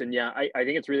release. And yeah, I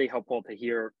think it's really helpful to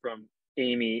hear from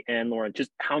Amy and Lauren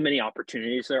just how many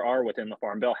opportunities there are within the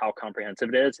Farm Bill, how comprehensive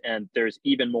it is. And there's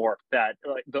even more that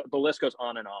like the list goes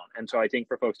on and on. And so I think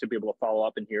for folks to be able to follow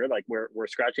up and hear, like we're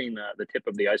scratching the tip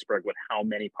of the iceberg with how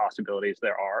many possibilities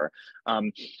there are.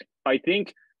 I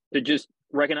think to just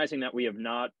recognizing that we have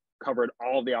not covered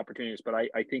all of the opportunities, but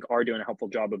I think are doing a helpful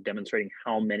job of demonstrating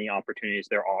how many opportunities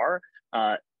there are.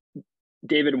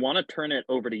 David, want to turn it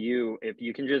over to you if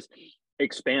you can just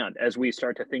expand as we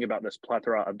start to think about this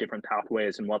plethora of different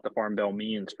pathways and what the Farm Bill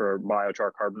means for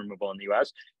biochar carbon removal in the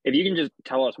US. If you can just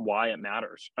tell us why it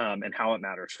matters and how it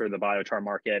matters for the biochar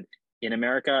market in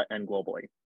America and globally.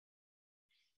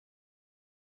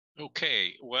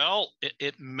 Okay, well,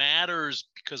 it matters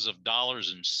because of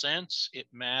dollars and cents. It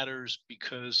matters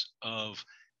because of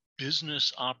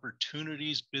business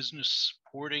opportunities, business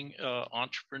supporting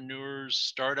entrepreneurs,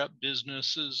 startup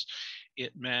businesses.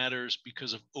 It matters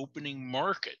because of opening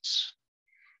markets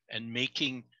and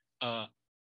making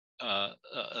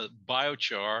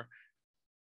biochar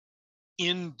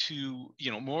into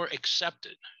more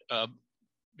accepted.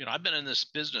 I've been in this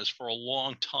business for a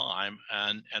long time,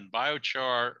 and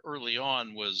biochar early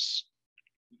on was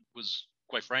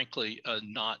quite frankly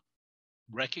not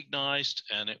recognized,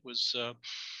 and it was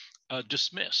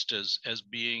dismissed as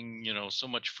being so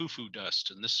much foo-foo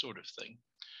dust and this sort of thing.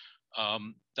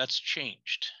 That's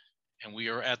changed, and we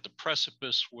are at the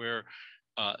precipice where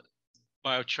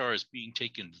biochar is being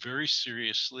taken very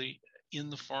seriously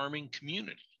in the farming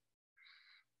community,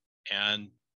 and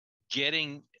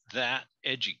getting that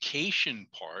education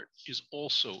part is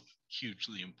also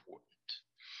hugely important.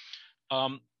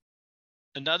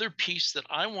 Another piece that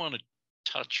I want to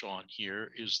touch on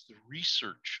here is the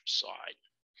research side.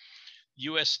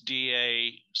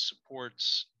 USDA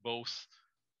supports both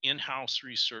in-house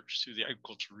research through the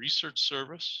Agricultural Research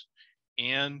Service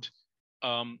and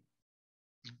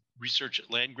research at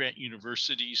land-grant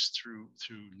universities through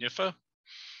NIFA.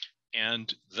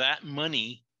 And that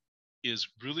money is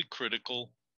really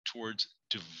critical towards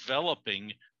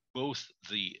developing both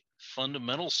the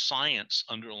fundamental science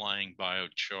underlying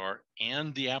biochar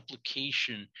and the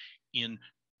application in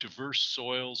diverse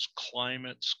soils,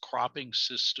 climates, cropping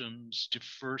systems,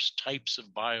 diverse types of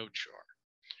biochar.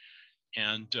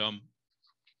 And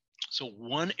so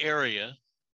one area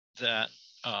that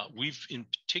we've in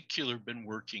particular been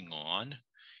working on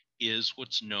is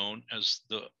what's known as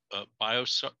the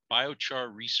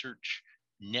Biochar Research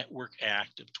Network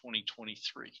Act of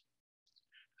 2023.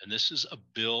 And this is a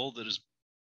bill that is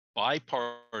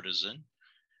bipartisan,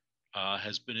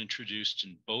 has been introduced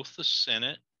in both the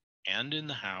Senate and in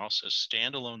the House as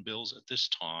standalone bills at this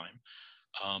time.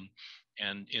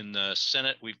 And in the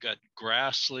Senate, we've got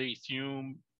Grassley,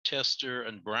 Thume, Tester,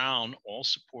 and Brown all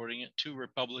supporting it, 2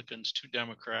 Republicans, 2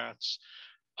 Democrats.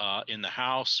 In the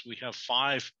House, we have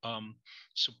 5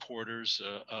 supporters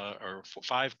or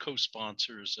 5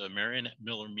 co-sponsors, Marion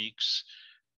Miller Meeks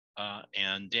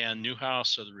and Dan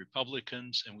Newhouse are the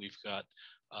Republicans, and we've got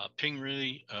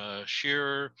Pingree,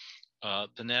 Shearer,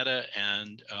 Panetta,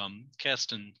 and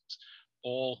Keston,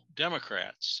 all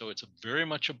Democrats. So it's very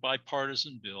much a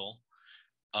bipartisan bill.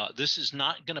 This is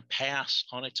not going to pass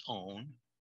on its own,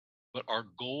 but our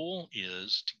goal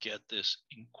is to get this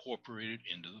incorporated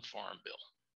into the Farm Bill.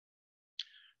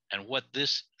 And what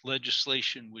this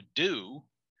legislation would do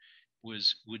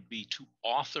would be to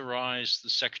authorize the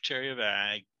Secretary of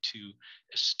Ag to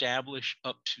establish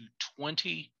up to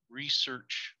 20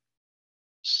 research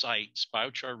sites,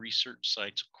 biochar research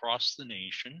sites across the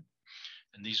nation.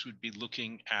 And these would be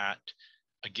looking at,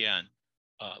 again,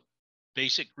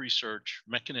 basic research,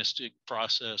 mechanistic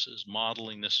processes,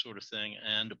 modeling, this sort of thing,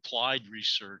 and applied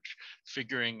research,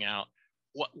 figuring out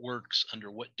what works under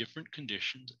what different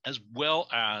conditions, as well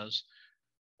as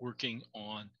working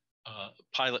on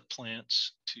pilot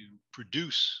plants to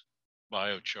produce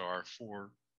biochar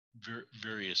for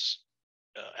various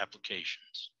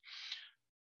applications.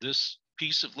 This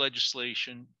piece of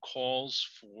legislation calls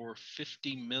for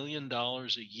 $50 million a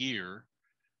year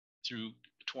through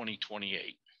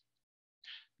 2028.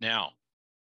 Now,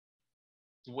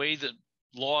 the way that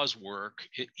laws work,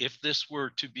 if this were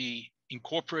to be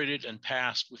incorporated and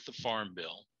passed with the Farm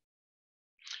Bill,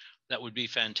 that would be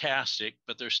fantastic,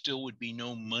 but there still would be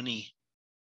no money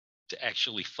to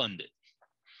actually fund it.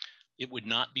 It would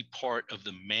not be part of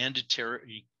the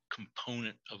mandatory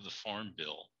component of the Farm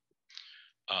Bill,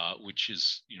 which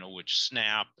is, which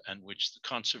SNAP and which the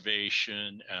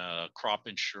conservation, crop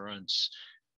insurance,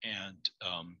 and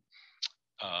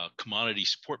commodity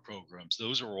support programs.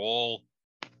 Those are all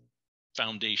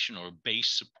foundation or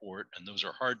base support, and those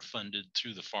are hard funded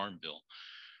through the Farm Bill.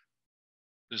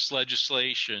 This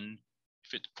legislation,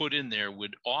 if it's put in there,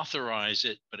 would authorize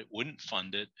it, but it wouldn't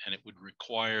fund it, and it would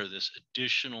require this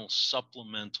additional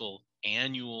supplemental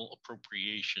annual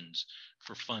appropriations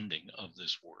for funding of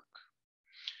this work.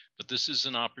 But this is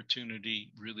an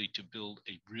opportunity really to build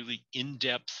a really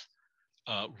in-depth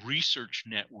research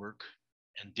network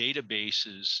and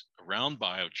databases around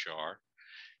biochar.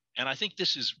 And I think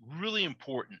this is really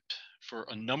important for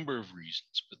a number of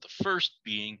reasons. But the first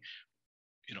being,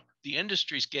 the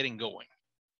industry is getting going.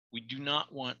 We do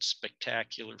not want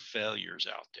spectacular failures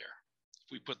out there.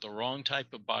 If we put the wrong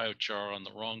type of biochar on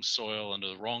the wrong soil under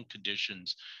the wrong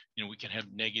conditions, we can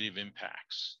have negative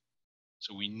impacts.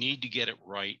 So we need to get it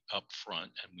right up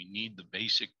front, and we need the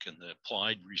basic and the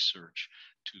applied research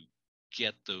to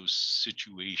get those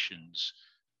situations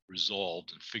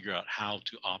resolved and figure out how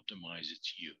to optimize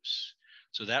its use.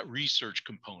 So that research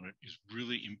component is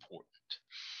really important.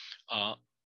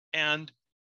 And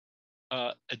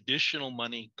additional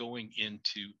money going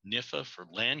into NIFA for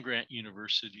land grant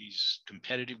universities,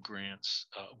 competitive grants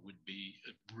would be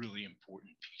a really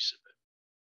important piece of it.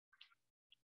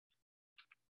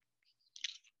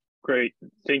 Great.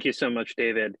 Thank you so much,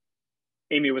 David.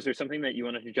 Amy, was there something that you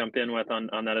wanted to jump in with on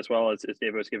that as well as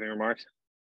David was giving remarks?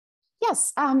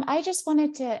 Yes, I just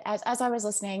wanted to, as I was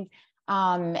listening,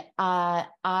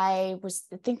 I was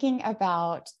thinking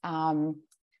about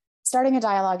starting a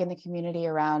dialogue in the community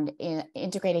around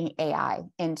integrating AI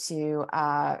into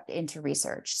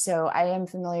research. So I am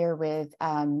familiar with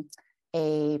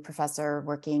a professor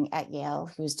working at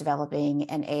Yale who's developing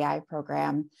an AI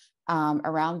program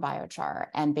around biochar,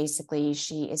 and basically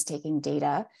she is taking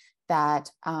data that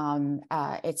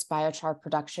it's biochar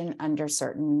production under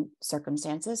certain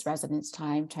circumstances, residence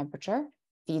time, temperature,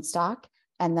 feedstock,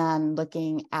 and then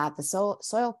looking at the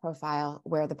soil profile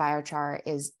where the biochar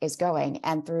is going.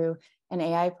 And through an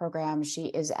AI program, she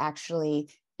is actually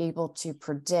able to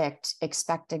predict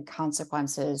expected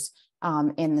consequences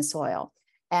in the soil.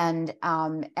 And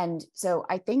so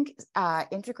I think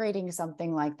integrating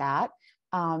something like that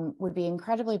would be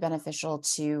incredibly beneficial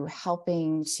to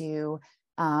helping to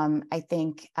I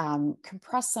think,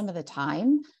 compress some of the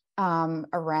time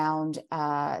around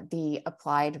the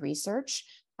applied research.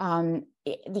 The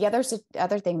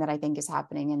other thing that I think is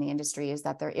happening in the industry is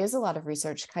that there is a lot of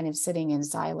research kind of sitting in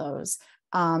silos.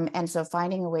 And so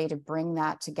finding a way to bring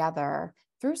that together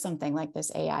through something like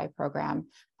this AI program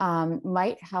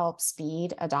might help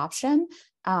speed adoption.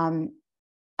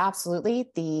 Absolutely,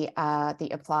 the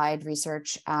applied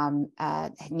research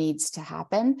needs to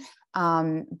happen.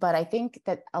 But I think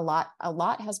that a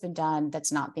lot has been done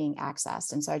that's not being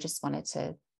accessed. And so I just wanted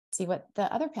to see what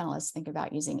the other panelists think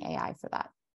about using AI for that.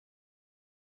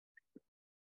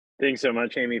 Thanks so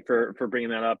much, Amy, for bringing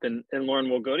that up. And Lauren,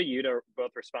 we'll go to you to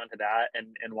both respond to that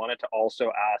and wanted to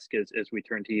also ask as we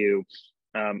turn to you.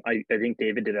 I think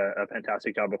David did a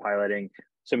fantastic job of highlighting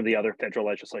some of the other federal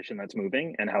legislation that's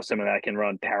moving and how some of that can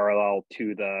run parallel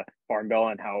to the Farm Bill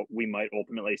and how we might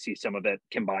ultimately see some of it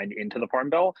combined into the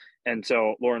Farm Bill. And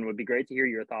so, Lauren, would be great to hear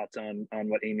your thoughts on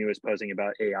what Amy was posing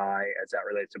about AI as that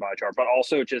relates to biochar, but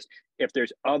also just if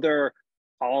there's other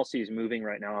policies moving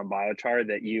right now on biochar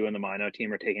that you and the Myno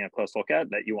team are taking a close look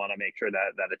at that you want to make sure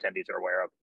that attendees are aware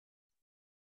of.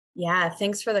 Yeah,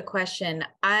 thanks for the question.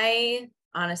 I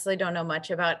honestly don't know much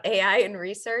about AI and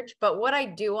research, but what I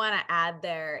do want to add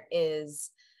there is,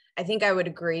 I think I would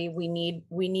agree, we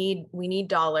need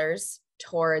dollars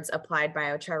towards applied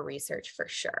biochar research for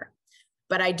sure.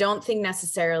 But I don't think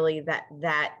necessarily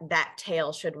that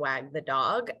tail should wag the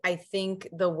dog. I think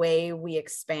the way we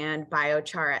expand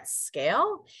biochar at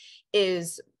scale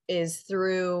is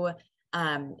through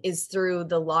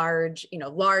the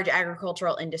large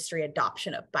agricultural industry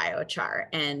adoption of biochar.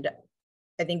 And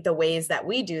I think the ways that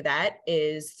we do that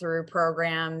is through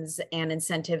programs and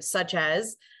incentives such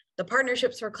as the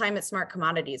Partnerships for Climate Smart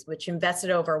Commodities, which invested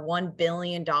over $1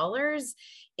 billion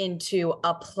into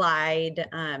applied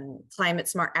climate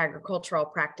smart agricultural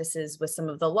practices with some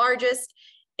of the largest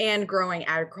and growing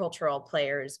agricultural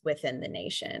players within the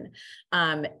nation.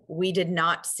 We did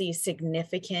not see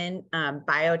significant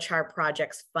biochar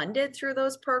projects funded through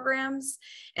those programs.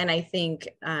 And I think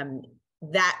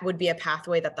that would be a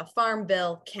pathway that the Farm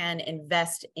Bill can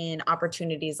invest in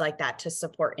opportunities like that to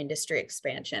support industry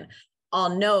expansion.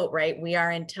 I'll note, right, we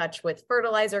are in touch with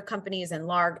fertilizer companies and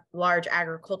large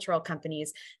agricultural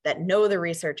companies that know the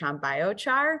research on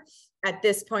biochar. At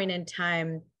this point in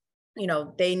time,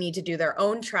 they need to do their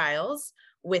own trials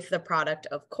with the product,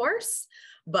 of course,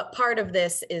 but part of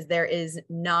this is there is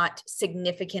not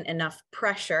significant enough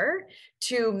pressure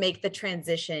to make the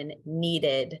transition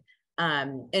needed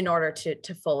in order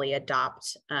to fully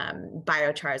adopt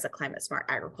biochar as a climate smart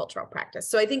agricultural practice.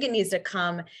 So I think it needs to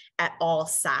come at all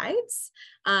sides.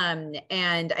 And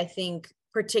I think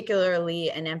particularly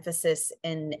an emphasis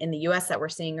in the US that we're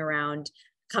seeing around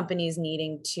companies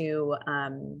needing to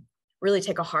really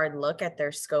take a hard look at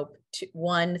their scope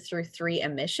 1 through 3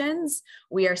 emissions.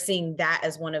 We are seeing that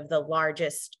as one of the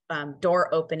largest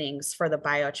door openings for the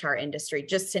biochar industry.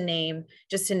 Just to name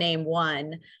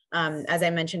one, as I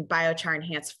mentioned, biochar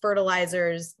enhanced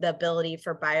fertilizers, the ability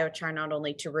for biochar not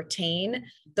only to retain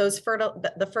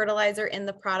the fertilizer in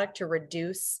the product to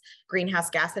reduce greenhouse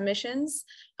gas emissions,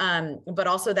 but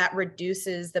also that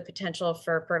reduces the potential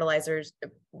for fertilizer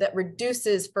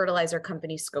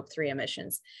companies' scope 3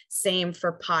 emissions. Same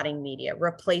for potting media,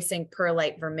 replacing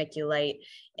perlite, vermiculite,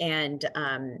 and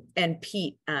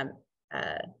peat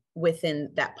within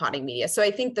that potting media. So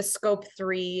I think the scope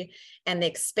 3 and the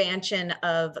expansion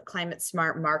of climate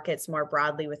smart markets more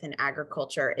broadly within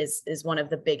agriculture is one of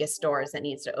the biggest doors that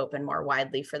needs to open more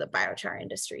widely for the biochar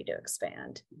industry to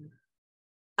expand.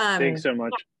 Thanks so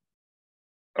much.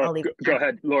 Oh, go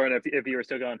ahead, Lauren, if you were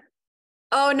still going.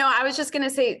 Oh, no, I was just going to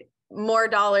say more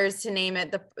dollars to name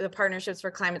it, the Partnerships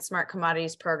for Climate Smart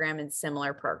Commodities program and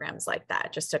similar programs like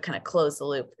that, just to kind of close the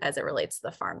loop as it relates to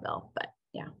the Farm Bill. But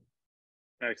yeah.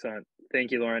 Excellent.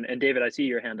 Thank you, Lauren. And David, I see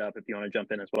your hand up if you want to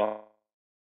jump in as well.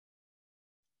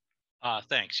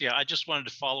 Thanks. Yeah, I just wanted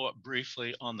to follow up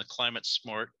briefly on the Climate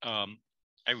Smart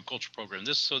Agriculture Program.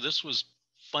 This was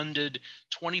funded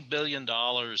 $20 billion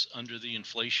under the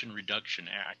Inflation Reduction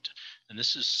Act. And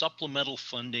this is supplemental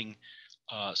funding.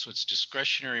 So it's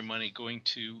discretionary money going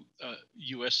to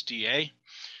USDA.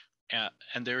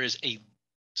 And there is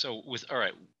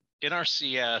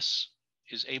NRCS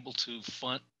is able to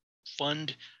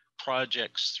fund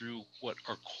projects through what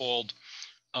are called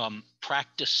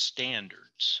practice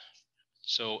standards.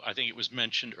 So I think it was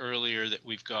mentioned earlier that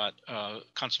we've got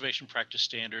Conservation Practice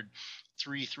Standard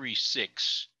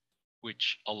 336,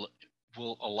 which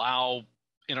will allow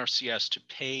NRCS to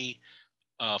pay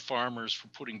farmers for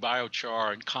putting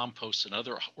biochar and compost and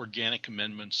other organic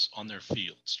amendments on their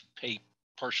fields, to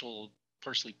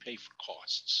partially pay for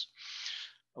costs.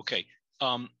 Okay.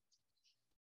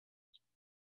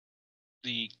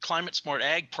 The Climate Smart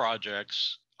Ag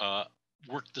projects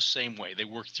work the same way. They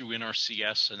work through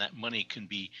NRCS, and that money can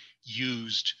be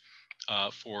used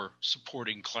for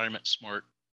supporting climate smart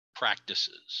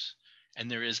practices. And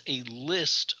there is a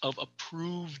list of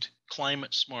approved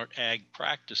climate smart ag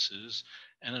practices,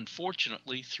 and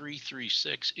unfortunately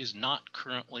 336 is not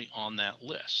currently on that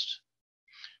list.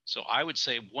 So I would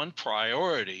say one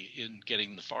priority in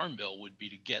getting the Farm Bill would be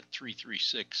to get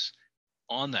 336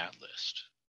 on that list.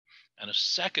 And a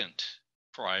second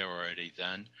priority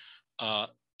then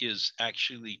is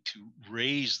actually to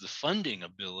raise the funding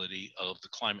ability of the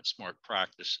climate smart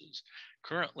practices.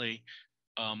 Currently,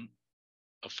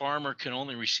 a farmer can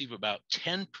only receive about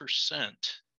 10%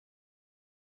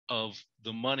 of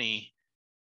the money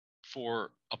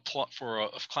for a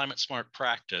climate smart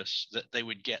practice that they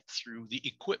would get through the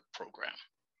EQIP program.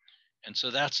 And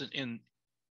so that's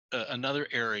another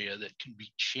area that can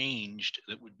be changed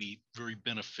that would be very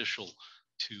beneficial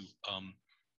to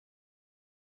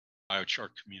biochar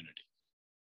community.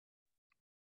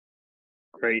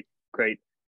 Great.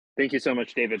 Thank you so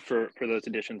much, David, for those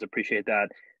additions. Appreciate that.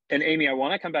 And Amy, I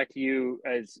want to come back to you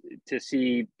to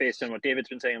see, based on what David's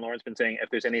been saying and Lauren's been saying, if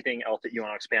there's anything else that you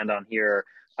want to expand on here.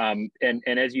 And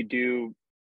as you do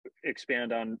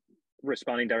expand on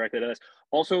responding directly to this,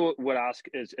 Also would ask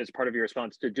as part of your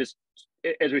response to just,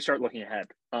 as we start looking ahead,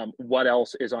 what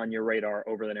else is on your radar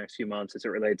over the next few months as it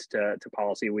relates to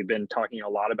policy? We've been talking a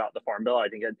lot about the Farm Bill. I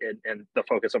think and the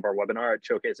focus of our webinar, it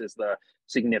showcases the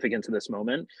significance of this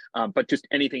moment, but just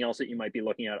anything else that you might be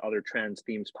looking at, other trends,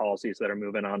 themes, policies that are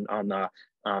moving on the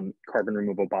carbon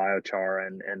removal biochar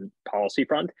and policy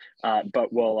front.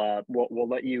 But we'll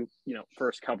let you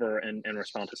first cover and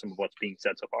respond to some of what's being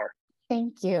said so far.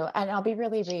 Thank you. And I'll be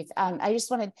really brief. I just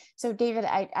wanted, so David,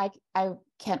 I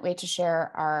can't wait to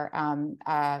share our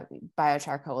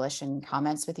Biochar Coalition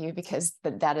comments with you, because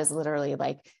that is literally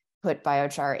like put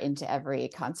biochar into every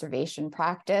conservation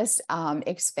practice,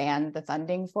 expand the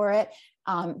funding for it,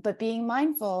 but being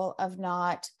mindful of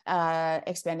not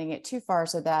expanding it too far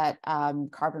so that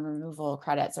carbon removal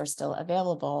credits are still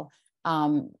available,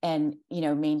 and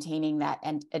maintaining that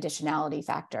additionality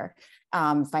factor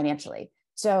financially.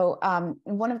 So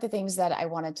one of the things that I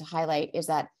wanted to highlight is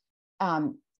that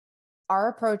our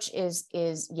approach is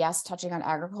yes, touching on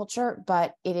agriculture,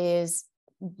 but it is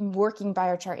working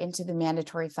biochar into the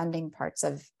mandatory funding parts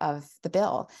of the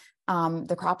bill,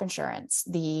 the crop insurance,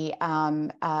 the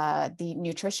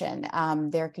nutrition.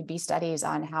 There could be studies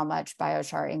on how much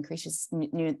biochar increases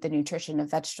the nutrition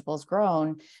of vegetables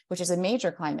grown, which is a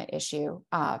major climate issue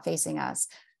facing us.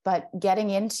 But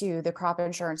getting into the crop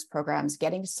insurance programs,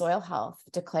 getting soil health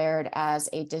declared as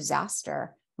a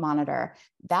disaster monitor,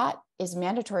 that is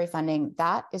mandatory funding.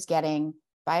 That is getting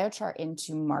biochar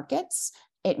into markets.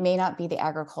 It may not be the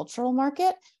agricultural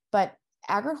market, but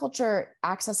agriculture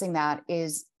accessing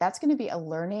that's going to be a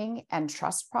learning and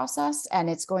trust process, and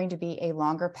it's going to be a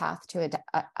longer path to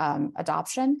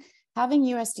adoption. Having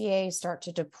USDA start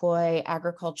to deploy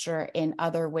agriculture in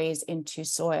other ways into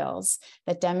soils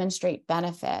that demonstrate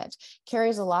benefit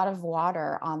carries a lot of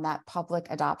water on that public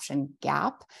adoption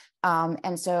gap.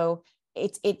 And so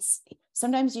it's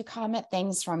sometimes you come at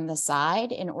things from the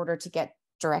side in order to get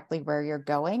directly where you're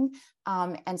going.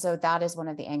 And so that is one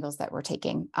of the angles that we're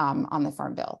taking on the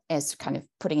Farm Bill, is kind of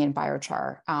putting in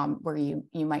biochar where you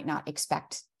might not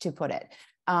expect to put it.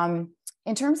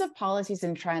 In terms of policies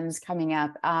and trends coming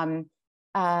up, I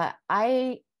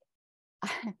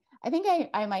think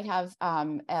I might have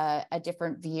a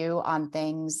different view on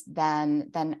things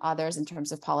than others in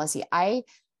terms of policy. I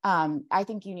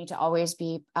think you need to always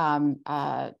be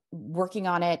working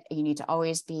on it. You need to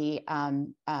always be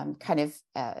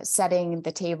setting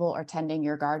the table or tending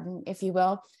your garden, if you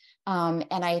will. And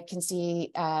I can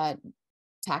see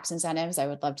tax incentives. I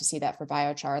would love to see that for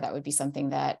biochar. That would be something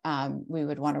that we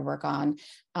would want to work on,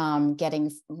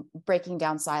 breaking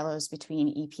down silos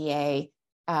between EPA,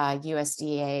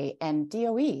 USDA, and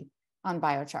DOE on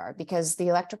biochar, because the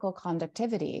electrical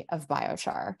conductivity of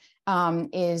biochar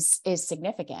is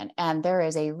significant. And there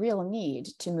is a real need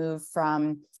to move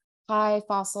from high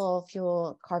fossil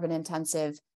fuel carbon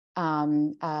intensive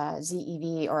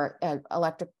ZEV or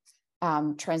electric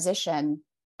transition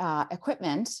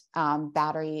equipment,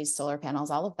 batteries, solar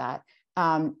panels, all of that,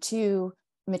 to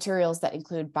materials that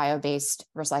include bio-based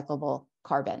recyclable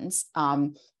carbons.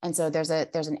 And so there's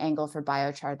an angle for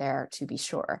biochar there, to be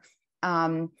sure.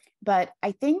 But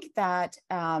I think that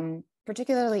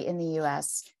particularly in the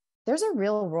US, there's a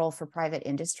real role for private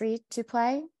industry to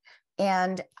play.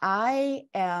 And I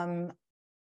am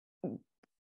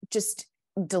just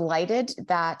delighted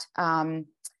that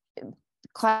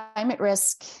climate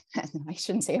risk, I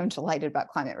shouldn't say I'm delighted about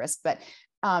climate risk, but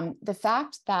the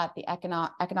fact that the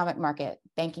economic market,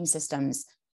 banking systems,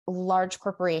 large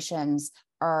corporations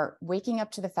are waking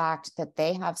up to the fact that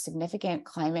they have significant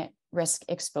climate risk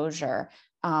exposure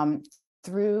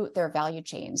through their value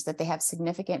chains, that they have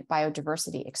significant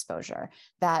biodiversity exposure,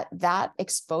 that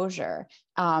exposure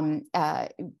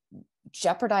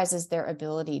jeopardizes their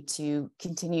ability to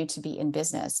continue to be in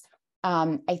business.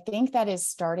 I think that is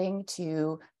starting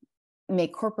to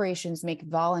make corporations make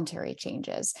voluntary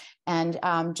changes. And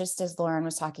just as Lauren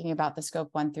was talking about the scope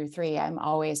 1 through 3, I'm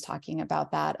always talking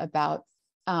about that, about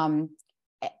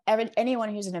anyone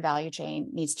who's in a value chain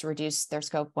needs to reduce their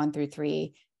scope 1 through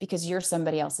 3, because you're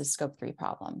somebody else's scope 3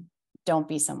 problem. Don't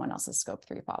be someone else's scope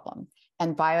 3 problem.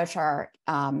 And biochar,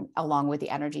 along with the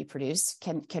energy produced,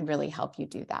 can really help you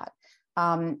do that.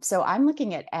 So I'm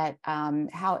looking at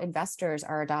how investors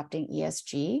are adopting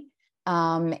ESG,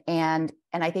 and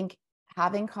I think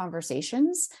having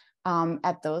conversations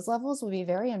at those levels will be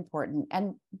very important,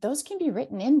 and those can be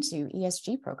written into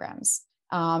ESG programs.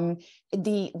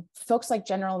 The folks like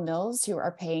General Mills, who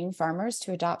are paying farmers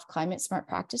to adopt climate smart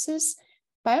practices,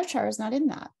 biochar is not in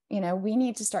that. We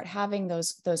need to start having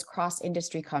those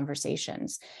cross-industry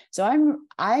conversations. So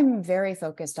I'm very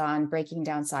focused on breaking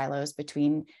down silos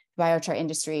between biochar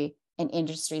industry, in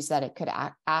industries that it could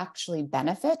actually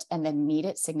benefit and then need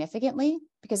it significantly,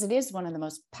 because it is one of the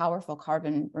most powerful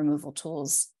carbon removal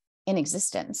tools in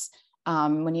existence.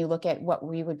 When you look at what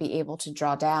we would be able to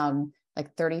draw down,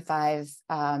 like 35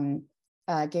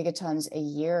 gigatons a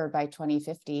year by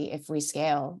 2050, if we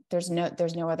scale, there's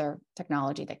no other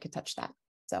technology that could touch that.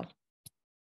 So.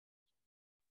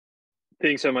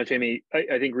 Thanks so much, Amy.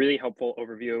 I think really helpful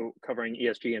overview covering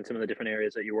ESG and some of the different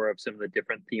areas that you were of, some of the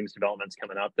different themes, developments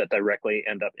coming up that directly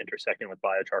end up intersecting with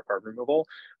biochar carbon removal.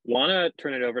 Want to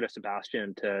turn it over to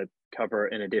Sebastian to cover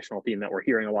an additional theme that we're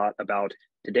hearing a lot about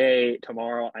today,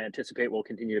 tomorrow. I anticipate we'll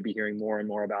continue to be hearing more and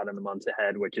more about in the months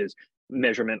ahead, which is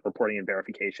measurement, reporting, and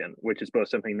verification, which is both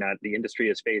something that the industry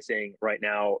is facing right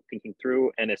now, thinking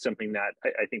through, and it's something that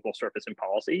I think will surface in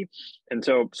policy. And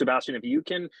so, Sebastian, if you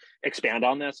can expand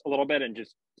on this a little bit and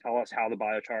just tell us how the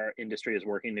biochar industry is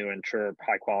working to ensure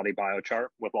high quality biochar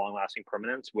with long lasting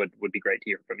permanence, would be great to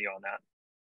hear from you on that.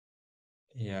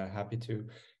 Yeah, happy to.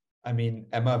 I mean,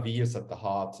 MRV is at the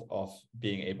heart of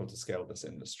being able to scale this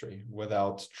industry.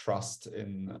 Without trust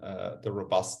in the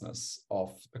robustness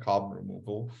of the carbon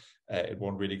removal, it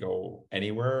won't really go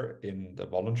anywhere in the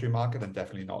voluntary market, and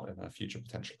definitely not in a future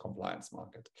potential compliance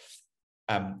market,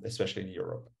 especially in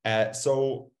Europe.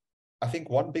 So I think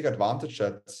one big advantage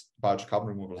that biochar carbon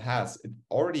removal has, it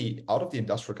already, out of the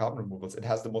industrial carbon removals, it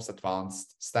has the most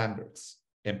advanced standards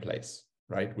in place,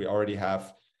 right? We already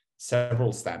have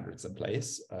several standards in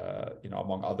place,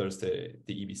 among others, the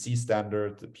EBC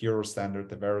standard, the Pure standard,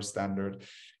 the Vero standard.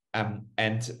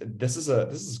 And this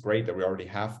is great that we already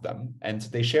have them. And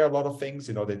they share a lot of things,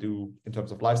 they do in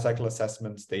terms of life cycle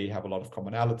assessments, they have a lot of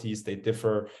commonalities, they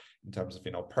differ in terms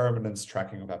of, permanence,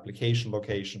 tracking of application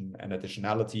location, and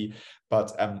additionality.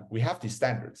 But we have these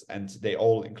standards, and they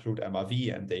all include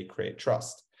MRV, and they create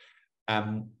trust.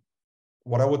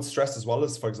 What I would stress as well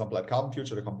is, for example, at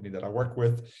Carbonfuture, the company that I work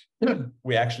with,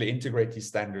 we actually integrate these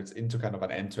standards into kind of an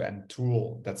end-to-end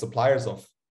tool that suppliers of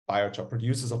biochar,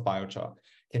 producers of biochar,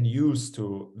 can use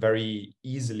to very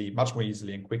easily, much more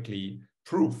easily and quickly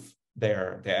prove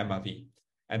their MRV.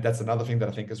 And that's another thing that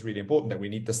I think is really important, that we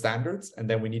need the standards, and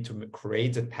then we need to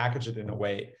create it, package it in a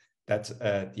way that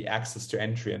the access to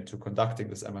entry and to conducting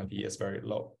this MRV is very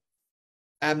low.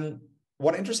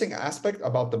 One interesting aspect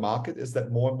about the market is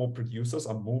that more and more producers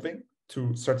are moving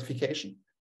to certification.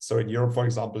 So in Europe, for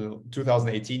example, in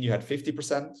 2018, you had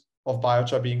 50% of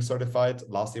biochar being certified.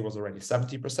 Last year was already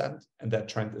 70%, and that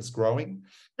trend is growing,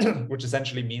 which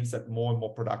essentially means that more and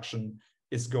more production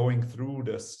is going through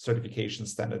this certification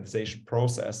standardization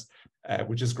process,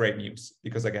 which is great news,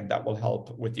 because again, that will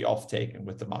help with the offtake and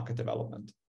with the market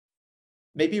development.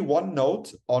 Maybe one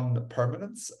note on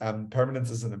permanence. Permanence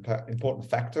is an important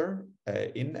factor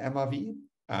in MRV,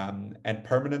 and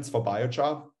permanence for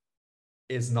biochar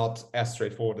is not as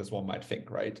straightforward as one might think,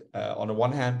 right? On the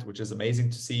one hand, which is amazing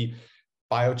to see,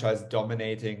 biochar is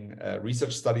dominating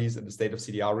research studies. In the State of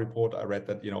CDR report, I read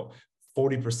that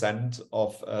 40%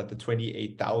 of the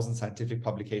 28,000 scientific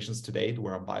publications to date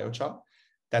were on biochar.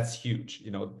 That's huge,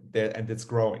 and it's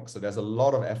growing. So there's a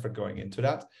lot of effort going into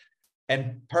that.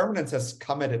 And permanence has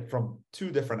come at it from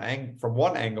two different angles. From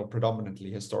one angle, predominantly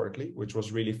historically, which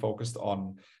was really focused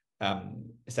on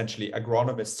essentially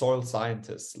agronomists, soil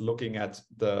scientists, looking at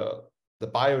the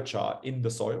biochar in the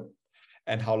soil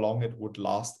and how long it would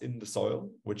last in the soil,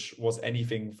 which was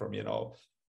anything from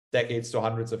decades to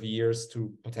hundreds of years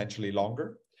to potentially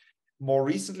longer. More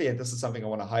recently, and this is something I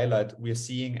want to highlight, we're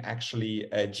seeing actually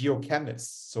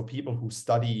geochemists, so people who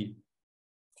study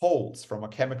coals from a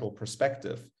chemical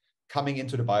perspective, coming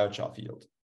into the biochar field.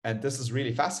 And this is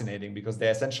really fascinating because they're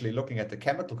essentially looking at the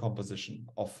chemical composition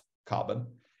of carbon,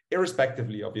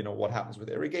 irrespectively of what happens with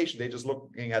irrigation. They're just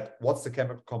looking at what's the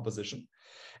chemical composition.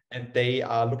 And they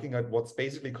are looking at what's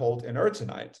basically called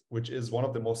inertinite, which is one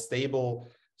of the most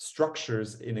stable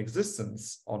structures in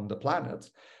existence on the planet.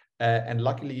 And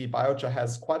luckily, biochar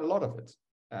has quite a lot of it.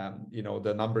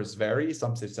 The numbers vary.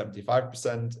 Some say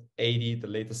 75%, 80%. The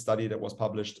latest study that was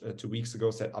published 2 weeks ago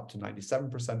said up to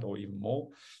 97% or even more.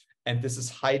 And this is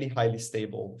highly, highly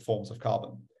stable forms of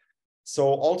carbon. So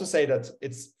all to say that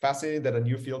it's fascinating that a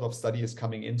new field of study is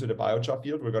coming into the biochar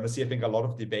field. We're going to see, I think, a lot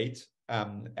of debate.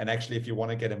 And actually, if you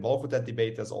want to get involved with that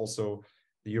debate, there's also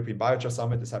the European Biochar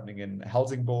Summit is happening in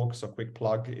Helsingborg. So quick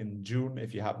plug in June,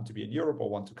 if you happen to be in Europe or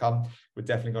want to come, we're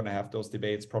definitely going to have those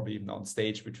debates, probably even on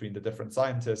stage between the different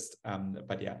scientists.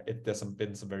 But yeah, there's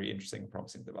been some very interesting,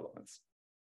 promising developments.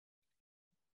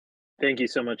 Thank you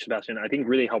so much, Sebastian. I think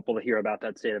really helpful to hear about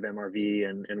that state of MRV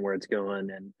and where it's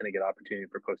going, and a good opportunity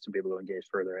for folks to be able to engage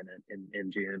further in it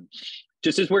in June.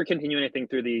 Just as we're continuing, I think,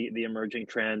 through the emerging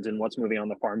trends and what's moving on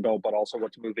the Farm Bill, but also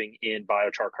what's moving in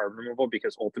biochar carbon removal,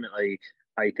 because ultimately,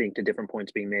 I think to different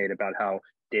points being made about how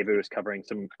David was covering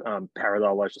some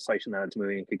parallel legislation that's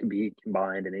moving and can be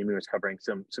combined, and Amy was covering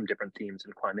some different themes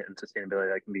in climate and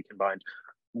sustainability that can be combined.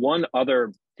 One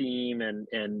other theme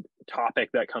and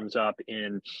topic that comes up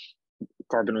in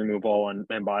carbon removal and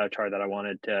biochar that I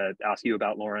wanted to ask you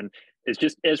about, Lauren, is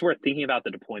just as we're thinking about the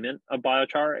deployment of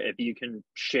biochar, if you can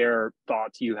share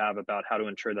thoughts you have about how to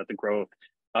ensure that the growth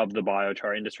of the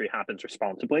biochar industry happens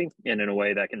responsibly and in a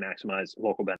way that can maximize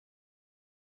local benefit.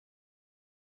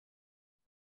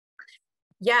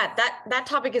 Yeah, that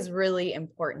topic is really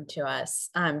important to us.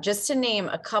 Just to name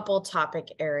a couple topic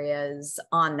areas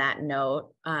on that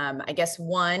note, I guess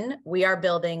one, we are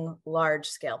building large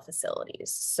scale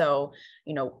facilities. So,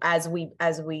 as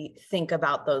we think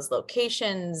about those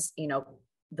locations,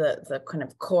 the kind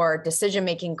of core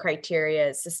decision-making criteria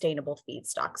is sustainable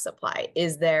feedstock supply.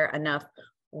 Is there enough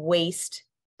waste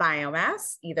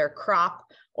biomass, either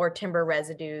crop or timber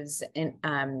residues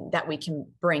that we can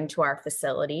bring to our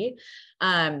facility?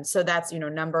 So that's,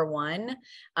 number one.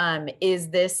 Is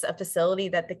this a facility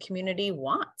that the community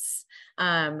wants?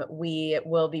 We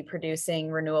will be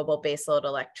producing renewable baseload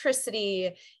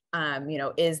electricity.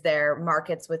 Is there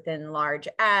markets within large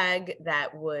ag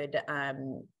that would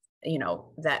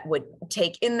that would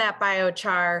take in that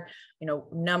biochar?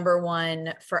 Number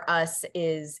one for us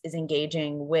is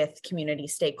engaging with community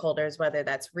stakeholders, whether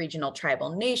that's regional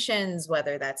tribal nations,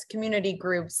 whether that's community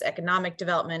groups, economic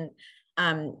development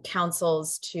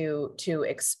councils, to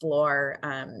explore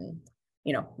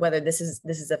whether this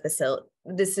is a facility,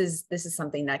 this is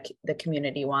something that the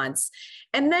community wants.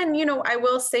 And then, I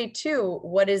will say too,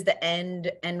 what is the end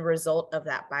result of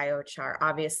that biochar?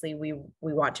 Obviously, we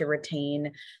want to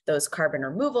retain those carbon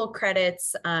removal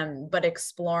credits, but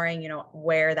exploring,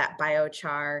 where that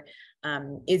biochar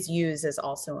is used is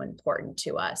also important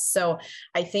to us. So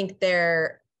I think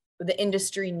the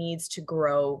industry needs to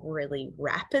grow really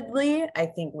rapidly. I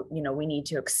think, we need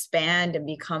to expand and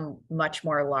become much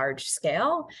more large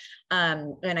scale.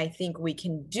 And I think we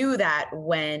can do that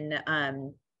when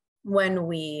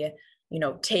we,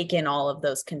 take in all of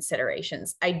those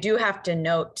considerations. I do have to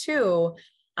note too,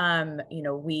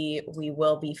 we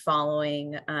will be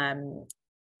following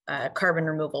carbon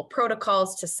removal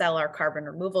protocols to sell our carbon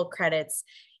removal credits.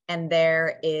 And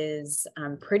there is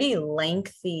pretty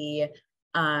lengthy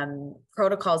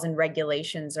protocols and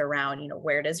regulations around,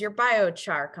 where does your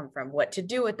biochar come from, what to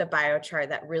do with the biochar,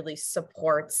 that really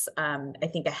supports, I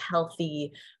think, a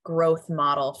healthy growth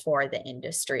model for the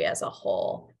industry as a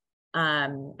whole.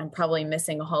 I'm probably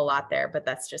missing a whole lot there, but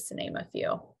that's just to name a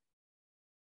few.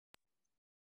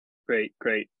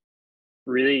 Great.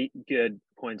 Really good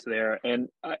points there. And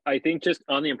I think just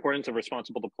on the importance of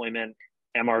responsible deployment,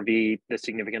 MRV, the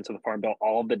significance of the Farm Bill,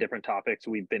 all of the different topics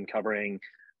we've been covering,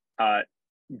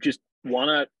 just want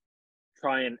to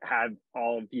try and have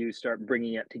all of you start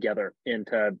bringing it together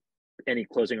into any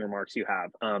closing remarks you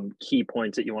have. Key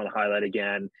points that you want to highlight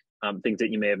again, things that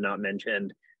you may have not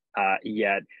mentioned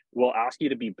yet. We'll ask you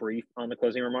to be brief on the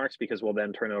closing remarks, because we'll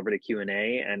then turn over to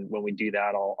Q&A. And when we do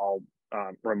that, I'll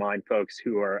remind folks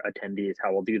who are attendees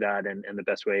how we'll do that and the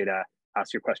best way to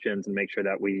ask your questions and make sure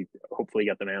that we hopefully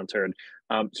get them answered.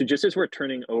 So just as we're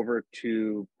turning over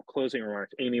to closing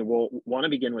remarks, Amy, we'll want to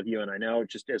begin with you. And I know,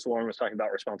 just as Lauren was talking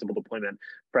about responsible deployment,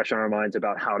 fresh on our minds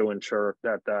about how to ensure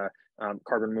that the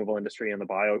carbon removal industry and the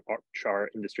biochar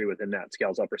industry within that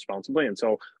scales up responsibly. And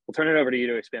so we'll turn it over to you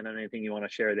to expand on anything you want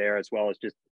to share there, as well as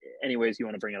just any ways you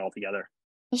want to bring it all together.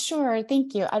 Sure,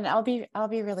 thank you. And I'll be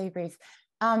really brief.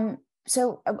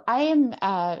 So I am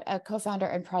a co-founder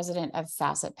and president of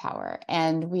Facet Power,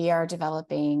 and we are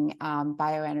developing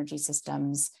bioenergy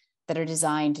systems that are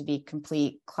designed to be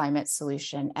complete climate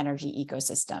solution energy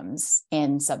ecosystems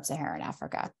in sub-Saharan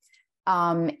Africa.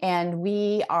 And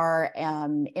we are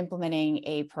implementing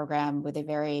a program with a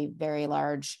very, very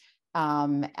large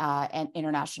an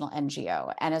international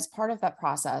NGO. And as part of that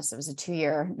process, it was a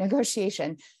 2-year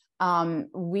negotiation.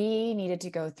 We needed to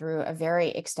go through a very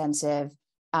extensive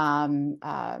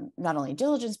not only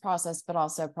diligence process, but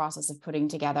also process of putting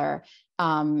together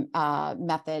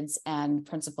methods and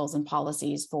principles and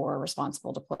policies for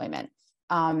responsible deployment.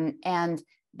 And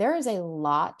there is a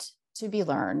lot to be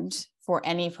learned for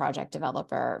any project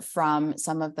developer from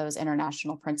some of those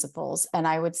international principles. And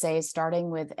I would say starting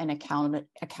with an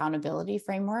accountability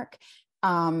framework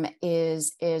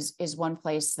is one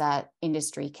place that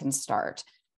industry can start.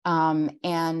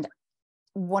 And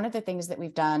one of the things that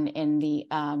we've done in the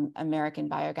American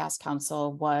Biogas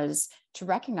Council was to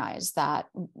recognize that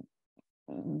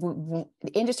the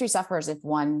industry suffers if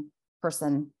one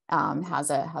person has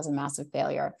a massive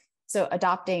failure. So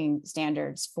adopting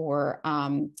standards for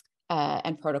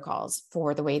and protocols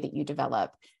for the way that you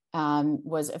develop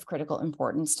was of critical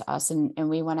importance to us. And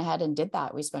we went ahead and did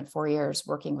that. We spent 4 years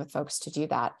working with folks to do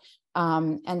that.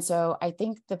 And so I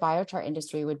think the biochar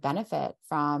industry would benefit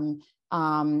from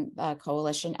a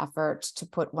coalition effort to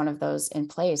put one of those in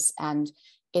place. And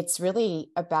it's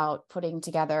really about putting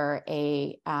together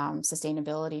a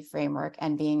sustainability framework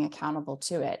and being accountable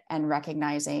to it and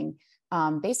recognizing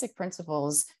basic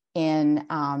principles in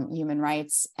human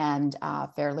rights and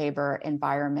fair labor,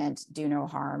 environment, do no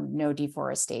harm, no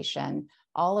deforestation,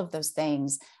 all of those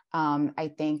things,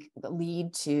 I think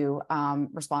lead to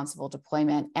responsible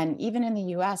deployment. And even in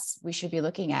the US, we should be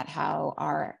looking at how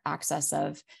our access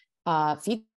of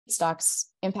feedstocks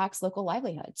impacts local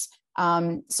livelihoods.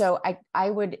 So I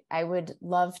would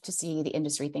love to see the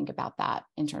industry think about that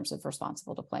in terms of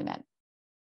responsible deployment.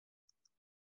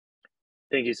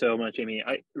 Thank you so much, Amy.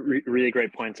 Really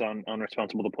great points on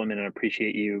responsible deployment, and I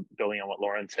appreciate you building on what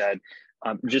Lauren said.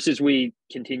 Just as we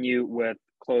continue with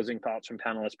closing thoughts from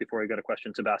panelists before we go to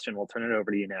questions, Sebastian, we'll turn it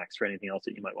over to you next for anything else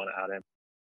that you might want to add in.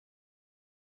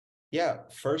 Yeah,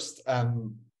 first,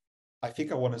 I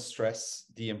think I want to stress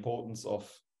the importance of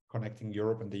connecting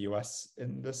Europe and the US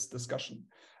in this discussion.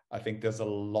 I think there's a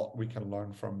lot we can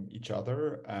learn from each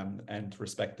other and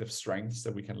respective strengths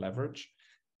that we can leverage.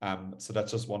 So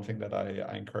that's just one thing that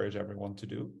I encourage everyone to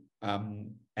do.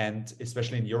 And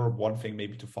especially in Europe, one thing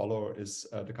maybe to follow is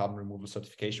the carbon removal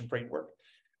certification framework,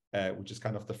 which is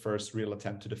kind of the first real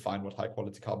attempt to define what high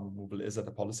quality carbon removal is at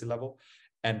the policy level.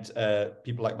 And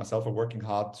people like myself are working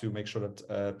hard to make sure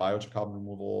that biochar carbon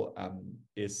removal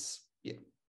is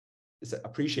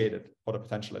appreciated for the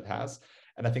potential it has.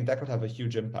 And I think that could have a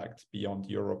huge impact beyond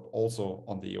Europe, also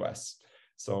on the US.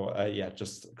 So yeah,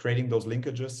 just creating those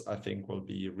linkages, I think, will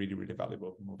be really, really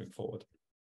valuable moving forward.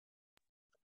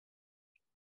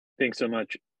 Thanks so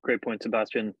much. Great point,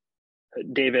 Sebastian.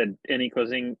 David, any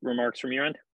closing remarks from your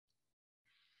end?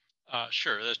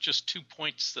 Sure. There's just 2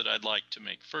 points that I'd like to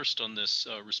make. First, on this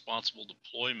responsible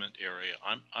deployment area,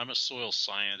 I'm a soil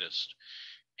scientist,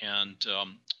 and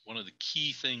one of the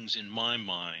key things in my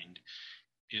mind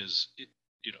is,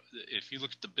 if you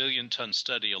look at the billion-ton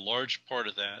study, a large part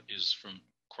of that is from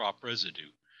crop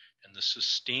residue, and the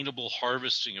sustainable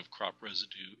harvesting of crop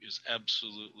residue is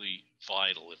absolutely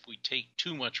vital. If we take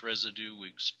too much residue, we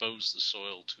expose the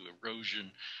soil to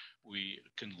erosion. We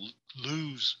can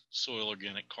lose soil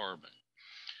organic carbon.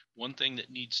 One thing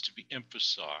that needs to be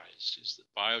emphasized is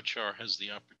that biochar has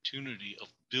the opportunity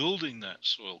of building that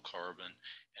soil carbon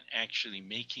and actually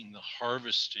making the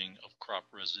harvesting of crop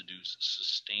residues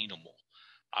sustainable.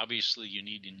 Obviously, you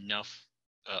need enough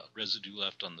residue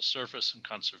left on the surface and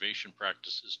conservation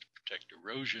practices to protect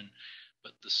erosion,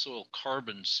 but the soil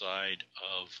carbon side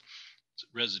of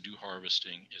residue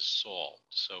harvesting is solved.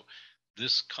 So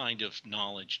this kind of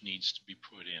knowledge needs to be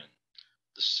put in.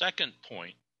 The second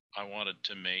point I wanted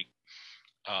to make,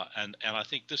 and I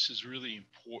think this is really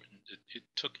important, it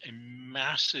took a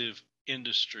massive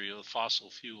industry of fossil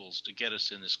fuels to get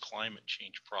us in this climate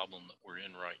change problem that we're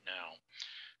in right now.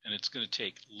 And it's going to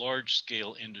take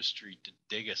large-scale industry to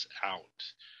dig us out.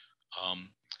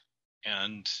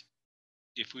 And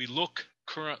if we look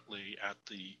currently at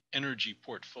the energy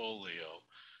portfolio,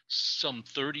 some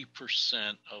 30%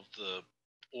 of the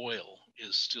oil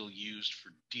is still used for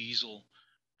diesel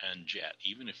and jet.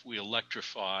 Even if we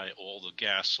electrify all the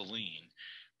gasoline,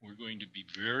 we're going to be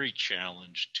very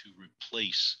challenged to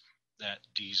replace that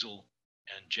diesel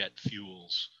and jet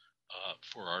fuels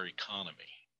for our economy.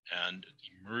 And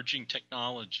emerging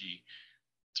technology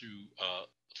through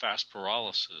fast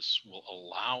pyrolysis will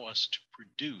allow us to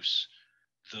produce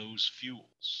those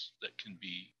fuels that can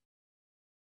be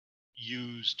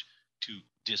used to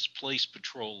displace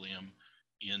petroleum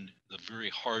in the very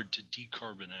hard to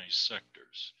decarbonize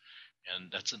sectors. And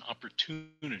that's an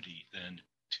opportunity then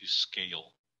to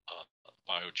scale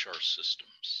biochar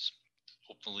systems,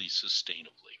 hopefully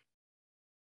sustainably.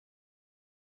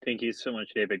 Thank you so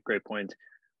much, David. Great point.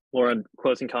 Lauren,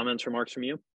 closing comments, remarks from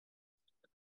you?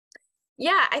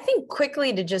 Yeah, I think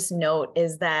quickly to just note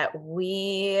is that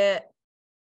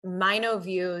Myno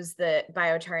views the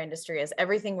biochar industry as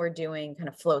everything we're doing kind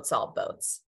of floats all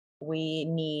boats. We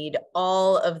need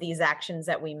all of these actions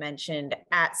that we mentioned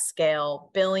at scale,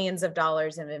 billions of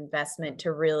dollars of investment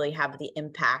to really have the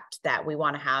impact that we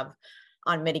want to have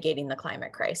on mitigating the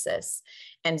climate crisis.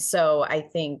 And so I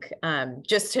think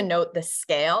just to note the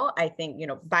scale, I think, you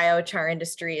know, biochar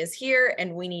industry is here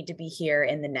and we need to be here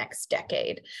in the next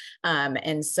decade.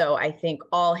 And so I think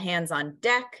all hands on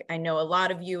deck. I know a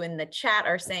lot of you in the chat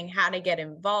are saying how to get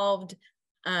involved.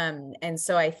 And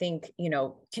so I think, you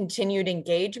know, continued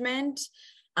engagement,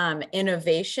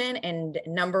 innovation, and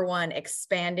number one,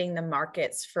 expanding the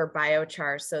markets for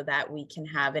biochar so that we can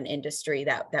have an industry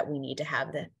that we need to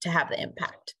have the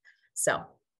impact. So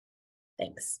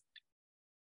thanks.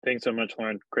 Thanks so much,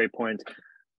 Lauren. Great point.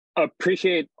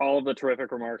 Appreciate all of the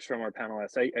terrific remarks from our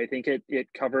panelists. I think it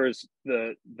covers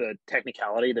the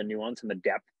technicality, the nuance, and the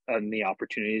depth and the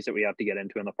opportunities that we have to get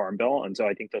into in the Farm Bill. And so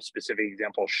I think those specific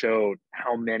examples showed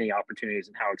how many opportunities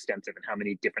and how extensive and how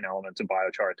many different elements of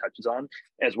biochar it touches on,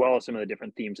 as well as some of the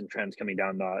different themes and trends coming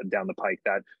down the pike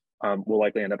that will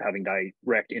likely end up having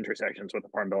direct intersections with the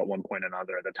Farm Bill at one point or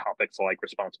another. The topics like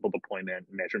responsible deployment,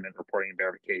 measurement, reporting, and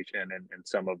verification, and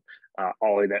some of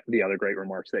all of the other great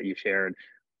remarks that you shared.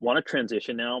 Want to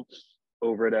transition now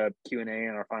over to Q&A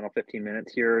in our final 15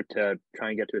 minutes here to try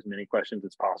and get to as many questions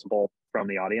as possible from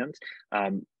the audience.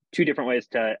 Two different ways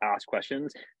to ask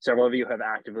questions. Several of you have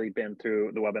actively been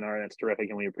through the webinar, and it's terrific,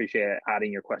 and we appreciate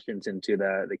adding your questions into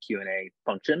the Q&A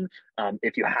function.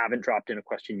 If you haven't dropped in a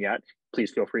question yet,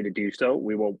 please feel free to do so.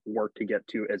 We will work to get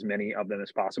to as many of them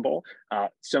as possible.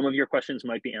 Some of your questions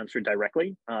might be answered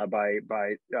directly by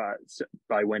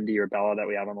Wendy or Bella that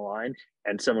we have on the line,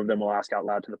 and some of them we'll ask out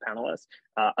loud to the panelists.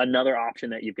 Another option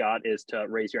that you've got is to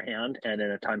raise your hand, and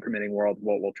in a time-permitting world,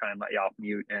 we'll try and let you off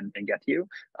mute and get to you.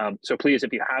 So please,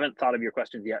 if you haven't thought of your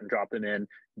questions yet and drop them in,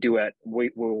 do it.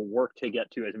 We will work to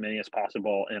get to as many as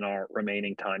possible in our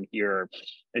remaining time here.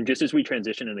 And just as we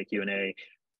transition into Q&A,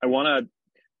 I want to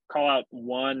call out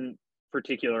one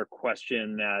particular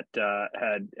question that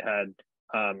had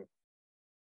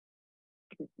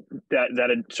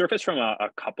surfaced from a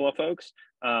couple of folks,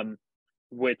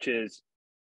 which is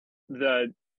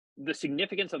the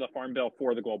significance of the Farm Bill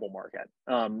for the global market.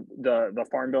 The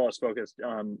Farm Bill is focused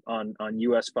on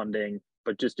U.S. funding,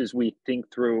 but just as we think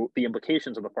through the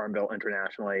implications of the Farm Bill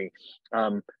internationally,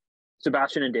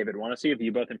 Sebastian and David, want to see if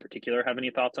you both in particular have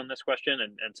any thoughts on this question,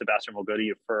 and Sebastian, we'll go to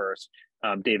you first.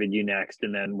 David, you next,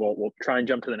 and then we'll try and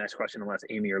jump to the next question unless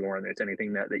Amy or Lauren, there's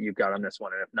anything that you've got on this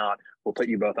one, and if not, we'll put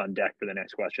you both on deck for the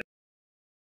next question.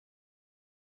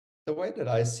 The way that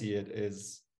I see it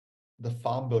is the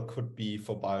Farm Bill could be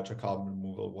for biochar carbon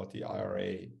removal what the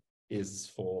IRA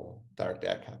is for direct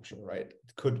air capture, right?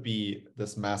 It could be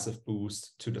this massive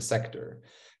boost to the sector.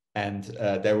 And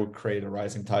that would create a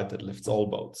rising tide that lifts all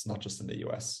boats, not just in the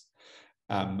US.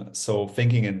 So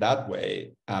thinking in that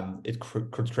way, it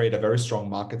could create a very strong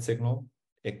market signal.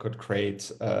 It could create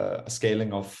a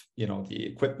scaling of, you know, the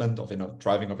equipment of, you know,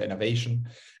 driving of innovation,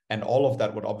 and all of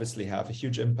that would obviously have a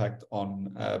huge impact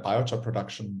on biochar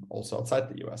production also outside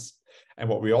the US. And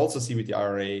what we also see with the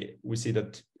IRA, we see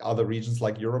that other regions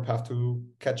like Europe have to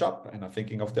catch up and are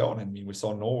thinking of their own. I mean, we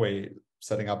saw Norway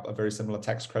setting up a very similar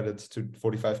tax credit to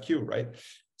 45Q, right?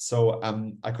 So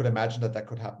I could imagine that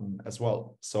could happen as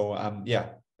well. So yeah,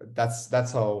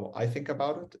 that's how I think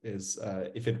about it, is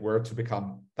if it were to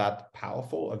become that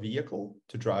powerful a vehicle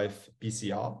to drive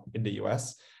BCR in the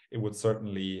US, it would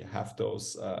certainly have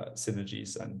those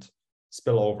synergies and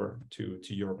spill over to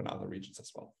Europe and other regions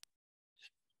as well.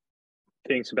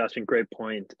 Thanks, Sebastian. Great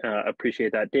point.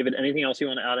 Appreciate that. David, anything else you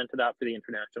want to add into that for the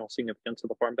international significance of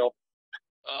the Farm Bill?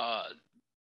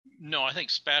 No, I think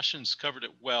Sebastian's covered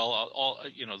it well.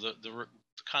 You know, the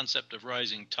concept of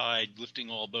rising tide,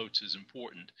 lifting all boats is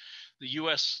important. The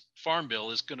U.S. Farm Bill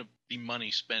is going to be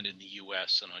money spent in the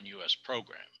U.S. and on U.S.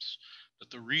 programs, but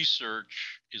the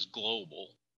research is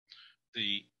global.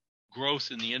 The growth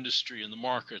in the industry and the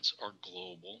markets are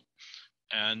global,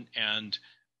 and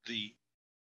the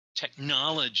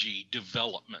technology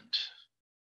development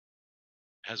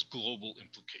has global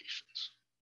implications.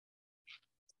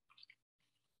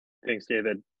 Thanks,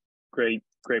 David. Great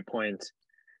points.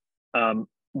 Want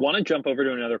to jump over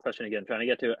to another question again, trying to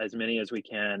get to as many as we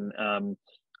can.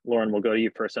 Lauren, we'll go to you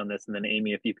first on this, and then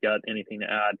Amy, if you've got anything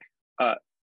to add.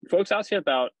 Folks ask you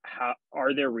about how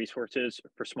are there resources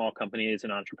for small companies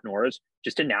and entrepreneurs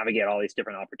just to navigate all these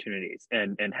different opportunities,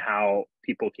 and how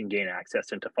people can gain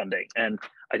access into funding. And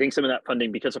I think some of that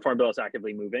funding, because the Farm Bill is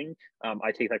actively moving,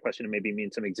 I take that question to maybe mean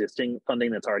some existing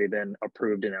funding that's already been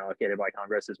approved and allocated by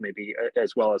Congress, as maybe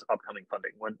as well as upcoming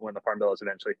funding when the Farm Bill is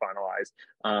eventually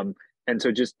finalized. And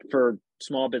so just for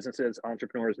small businesses,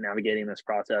 entrepreneurs navigating this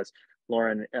process,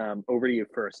 Lauren, over to you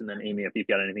first, and then Amy, if you've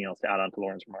got anything else to add on to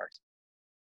Lauren's remarks.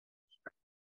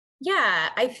 Yeah,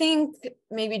 I think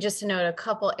maybe just to note a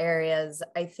couple areas,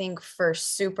 I think for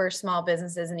super small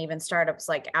businesses and even startups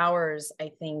like ours,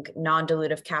 I think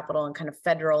non-dilutive capital and kind of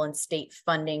federal and state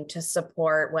funding to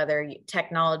support whether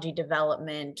technology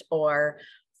development or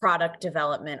product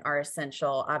development are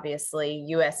essential. Obviously,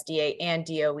 USDA and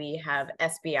DOE have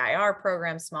SBIR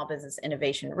programs, Small Business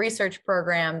Innovation Research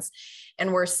programs,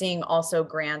 and we're seeing also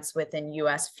grants within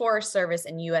US Forest Service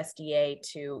and USDA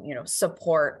to,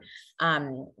 support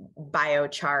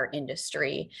biochar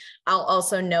industry. I'll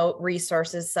also note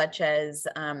resources such as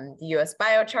the US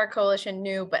Biochar Coalition,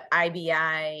 new, but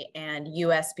IBI and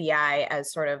USBI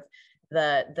as sort of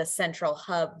the central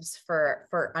hubs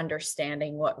for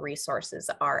understanding what resources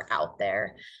are out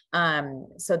there.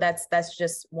 So that's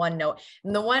just one note.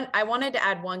 And the one I wanted to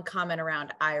add one comment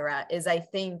around IRA is I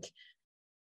think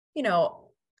in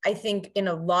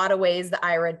a lot of ways, the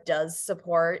IRA does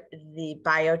support the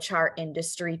biochar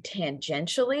industry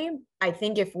tangentially. I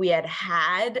think if we had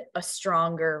had a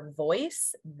stronger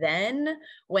voice then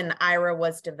when the IRA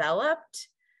was developed,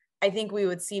 I think we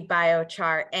would see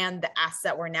biochar and the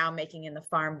asset we're now making in the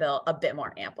Farm Bill a bit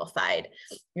more amplified.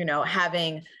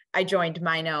 I joined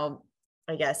Myno,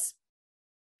 I guess,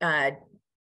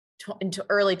 into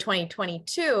early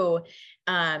 2022,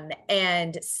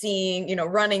 and seeing,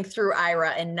 running through IRA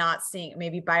and not seeing,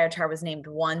 maybe biochar was named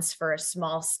once for a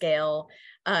small scale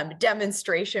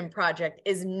demonstration project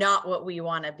is not what we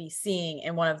want to be seeing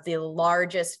in one of the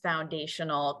largest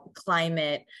foundational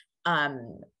climate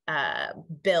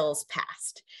bills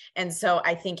passed. And so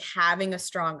I think having a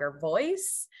stronger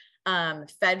voice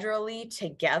federally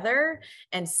together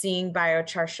and seeing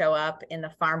biochar show up in the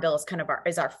Farm Bill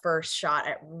is our first shot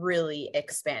at really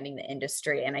expanding the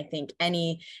industry. And I think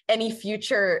any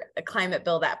future climate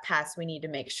bill that passed, we need to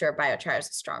make sure biochar has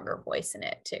a stronger voice in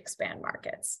it to expand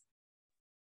markets.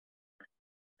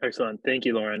 Excellent. Thank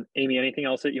you, Lauren. Amy, anything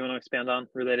else that you want to expand on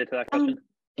related to that question?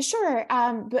 Sure.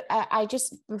 But I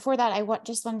just, before that,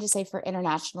 just wanted to say for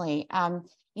internationally,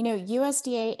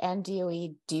 USDA and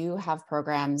DOE do have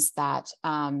programs that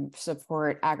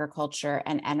support agriculture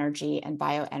and energy and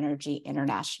bioenergy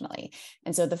internationally.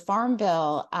 And so the Farm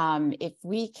Bill, if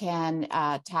we can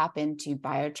tap into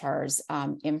biochar's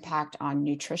impact on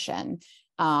nutrition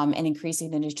and increasing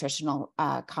the nutritional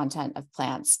content of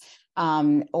plants,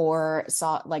 or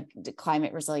like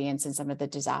climate resilience in some of the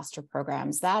disaster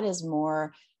programs, that is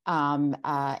more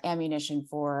ammunition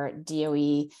for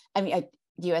DOE.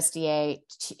 USDA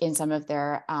in some of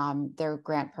their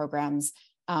grant programs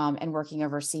and working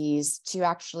overseas to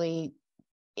actually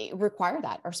require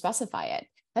that or specify it.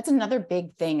 That's another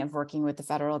big thing of working with the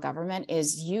federal government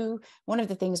is one of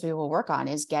the things we will work on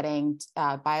is getting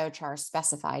biochar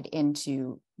specified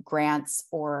into grants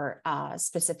or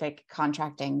specific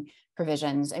contracting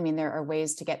provisions. I mean, there are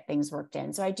ways to get things worked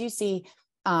in. So I do see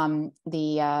I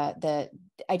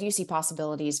do see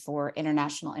possibilities for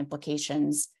international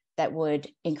implications that would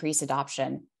increase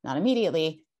adoption, not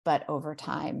immediately, but over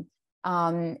time.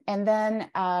 And then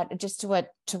just to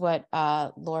what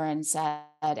Lauren said,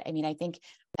 I mean, I think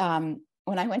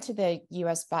when I went to the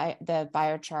the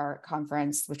Biochar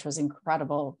conference, which was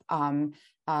incredible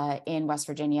in West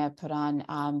Virginia, put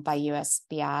on by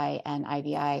USBI and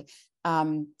IBI,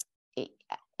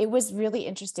 it was really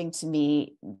interesting to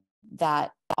me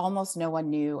that almost no one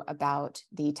knew about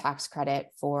the tax credit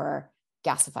for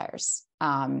gasifiers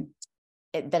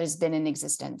that has been in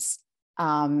existence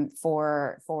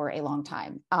for a long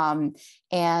time.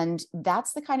 And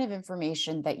that's the kind of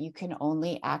information that you can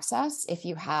only access if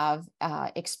you have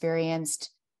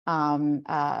experienced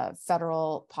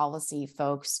federal policy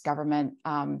folks, government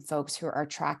folks who are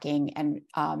tracking and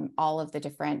all of the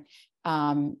different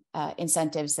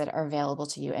incentives that are available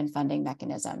to you and funding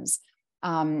mechanisms.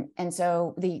 And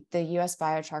so the US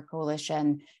Biochar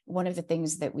Coalition, one of the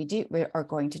things that we are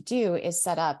going to do is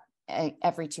set up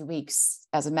every 2 weeks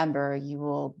as a member, you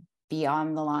will be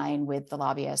on the line with the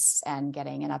lobbyists and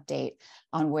getting an update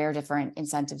on where different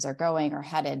incentives are going or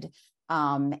headed.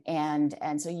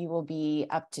 And so you will be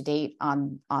up to date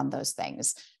on those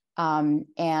things. And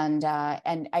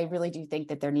I really do think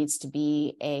that there needs to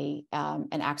be an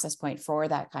access point for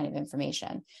that kind of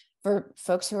information. For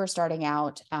folks who are starting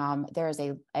out, there is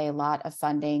a lot of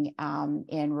funding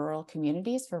in rural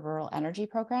communities for rural energy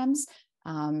programs.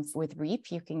 With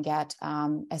REAP, you can get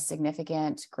a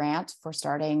significant grant for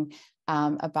starting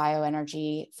a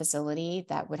bioenergy facility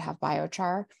that would have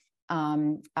biochar.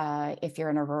 If you're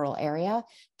in a rural area,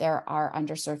 there are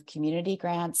underserved community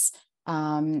grants,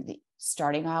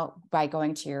 starting out by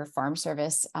going to your Farm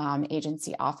Service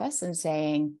agency office and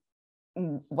saying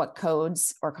what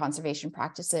codes or conservation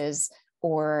practices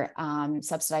or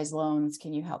subsidized loans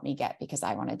can you help me get because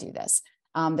I want to do this.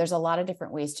 There's a lot of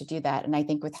different ways to do that. And I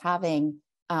think with having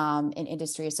an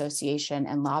industry association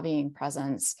and lobbying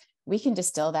presence, we can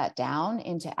distill that down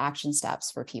into action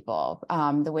steps for people.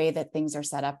 The way that things are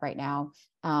set up right now,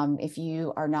 if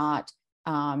you are not,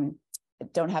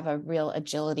 don't have a real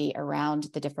agility around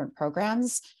the different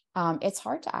programs, it's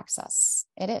hard to access.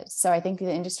 It is. So I think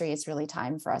the industry, it's really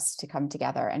time for us to come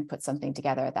together and put something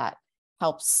together that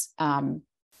helps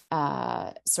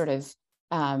sort of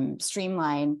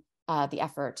streamline the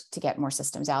effort to get more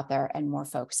systems out there and more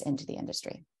folks into the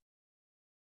industry.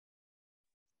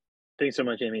 Thanks so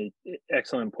much, Amy.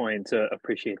 Excellent points.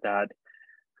 Appreciate that.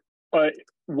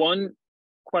 One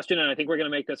question, and I think we're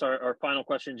going to make this our final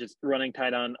question, just running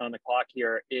tight on the clock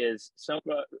here, is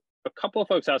a couple of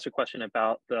folks asked a question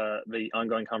about the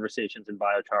ongoing conversations in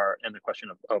biochar and the question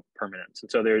of permanence.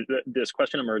 And so this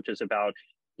question emerges about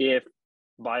if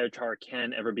biochar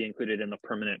can ever be included in the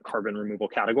permanent carbon removal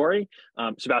category.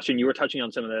 Sebastian, you were touching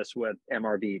on some of this with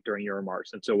MRV during your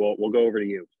remarks, and so we'll go over to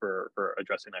you for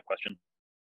addressing that question.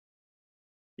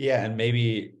 Yeah, and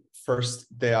maybe first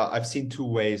I've seen two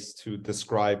ways to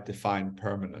define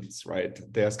permanence, right?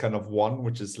 There's kind of one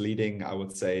which is leading, I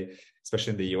would say,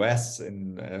 especially in the US,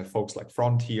 in folks like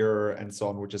Frontier and so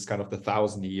on, which is kind of the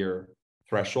 1,000-year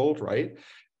threshold, right?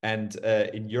 And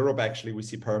in Europe, actually, we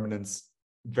see permanence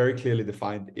very clearly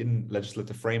defined in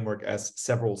legislative framework as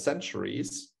several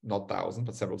centuries, not 1,000,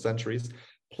 but several centuries,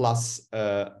 plus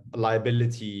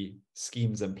liability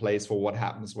schemes in place for what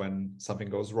happens when something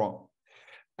goes wrong.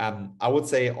 I would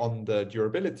say on the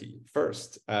durability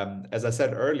first, as I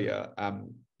said earlier,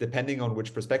 depending on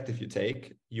which perspective you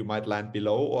take, you might land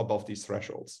below or above these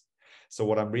thresholds. So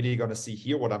what I'm really going to see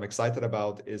here, what I'm excited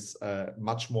about, is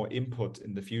much more input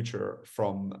in the future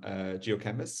from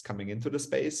geochemists coming into the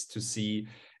space to see,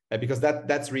 because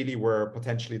that's really where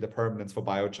potentially the permanence for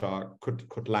biochar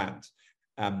could land.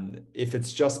 If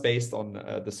it's just based on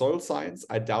the soil science,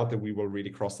 I doubt that we will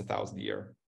really cross the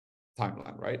 1,000-year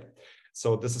timeline, right?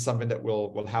 So this is something that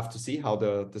we'll have to see how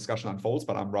the discussion unfolds,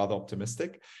 but I'm rather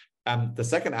optimistic. The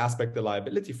second aspect, the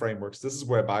liability frameworks, this is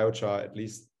where biochar, at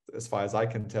least as far as I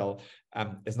can tell,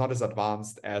 is not as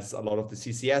advanced as a lot of the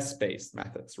CCS-based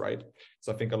methods, right?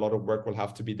 So I think a lot of work will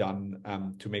have to be done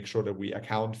to make sure that we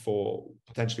account for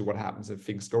potentially what happens if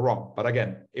things go wrong. But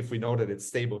again, if we know that it's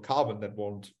stable carbon that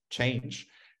won't change,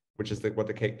 which is what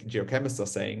the geochemists are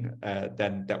saying,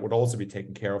 then that would also be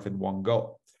taken care of in one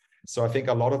go. So I think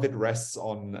a lot of it rests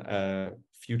on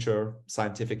future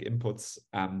scientific inputs,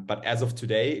 but as of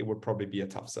today, it would probably be a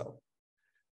tough sell.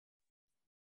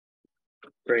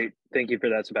 Great. Thank you for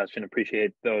that, Sebastian.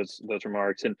 Appreciate those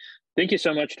remarks. And thank you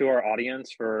so much to our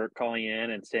audience for calling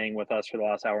in and staying with us for the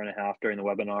last hour and a half during the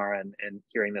webinar and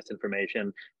hearing this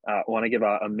information. I want to give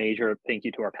a major thank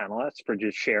you to our panelists for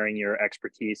just sharing your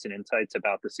expertise and insights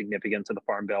about the significance of the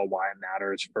Farm Bill, why it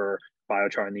matters for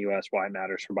biochar in the US, why it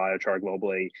matters for biochar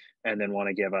globally. And then want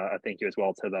to give a thank you as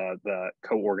well to the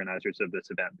co-organizers of this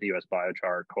event, the US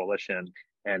Biochar Coalition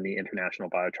and the International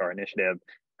Biochar Initiative.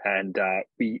 And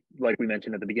like we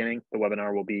mentioned at the beginning, the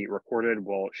webinar will be recorded.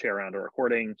 We'll share around a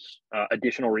recording.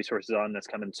 Additional resources on this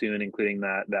coming soon, including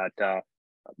that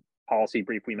policy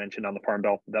brief we mentioned on the Farm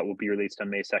Bill that will be released on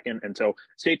May 2nd. And so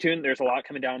stay tuned. There's a lot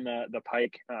coming down the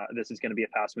pike. This is going to be a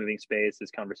fast-moving space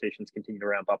as conversations continue to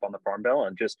ramp up on the Farm Bill.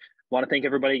 And just want to thank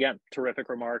everybody again. Terrific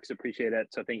remarks. Appreciate it.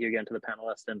 So thank you again to the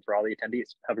panelists and for all the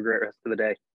attendees. Have a great rest of the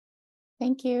day.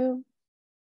 Thank you.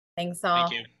 Thanks all.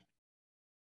 Thank you.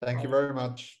 Thank you very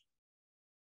much.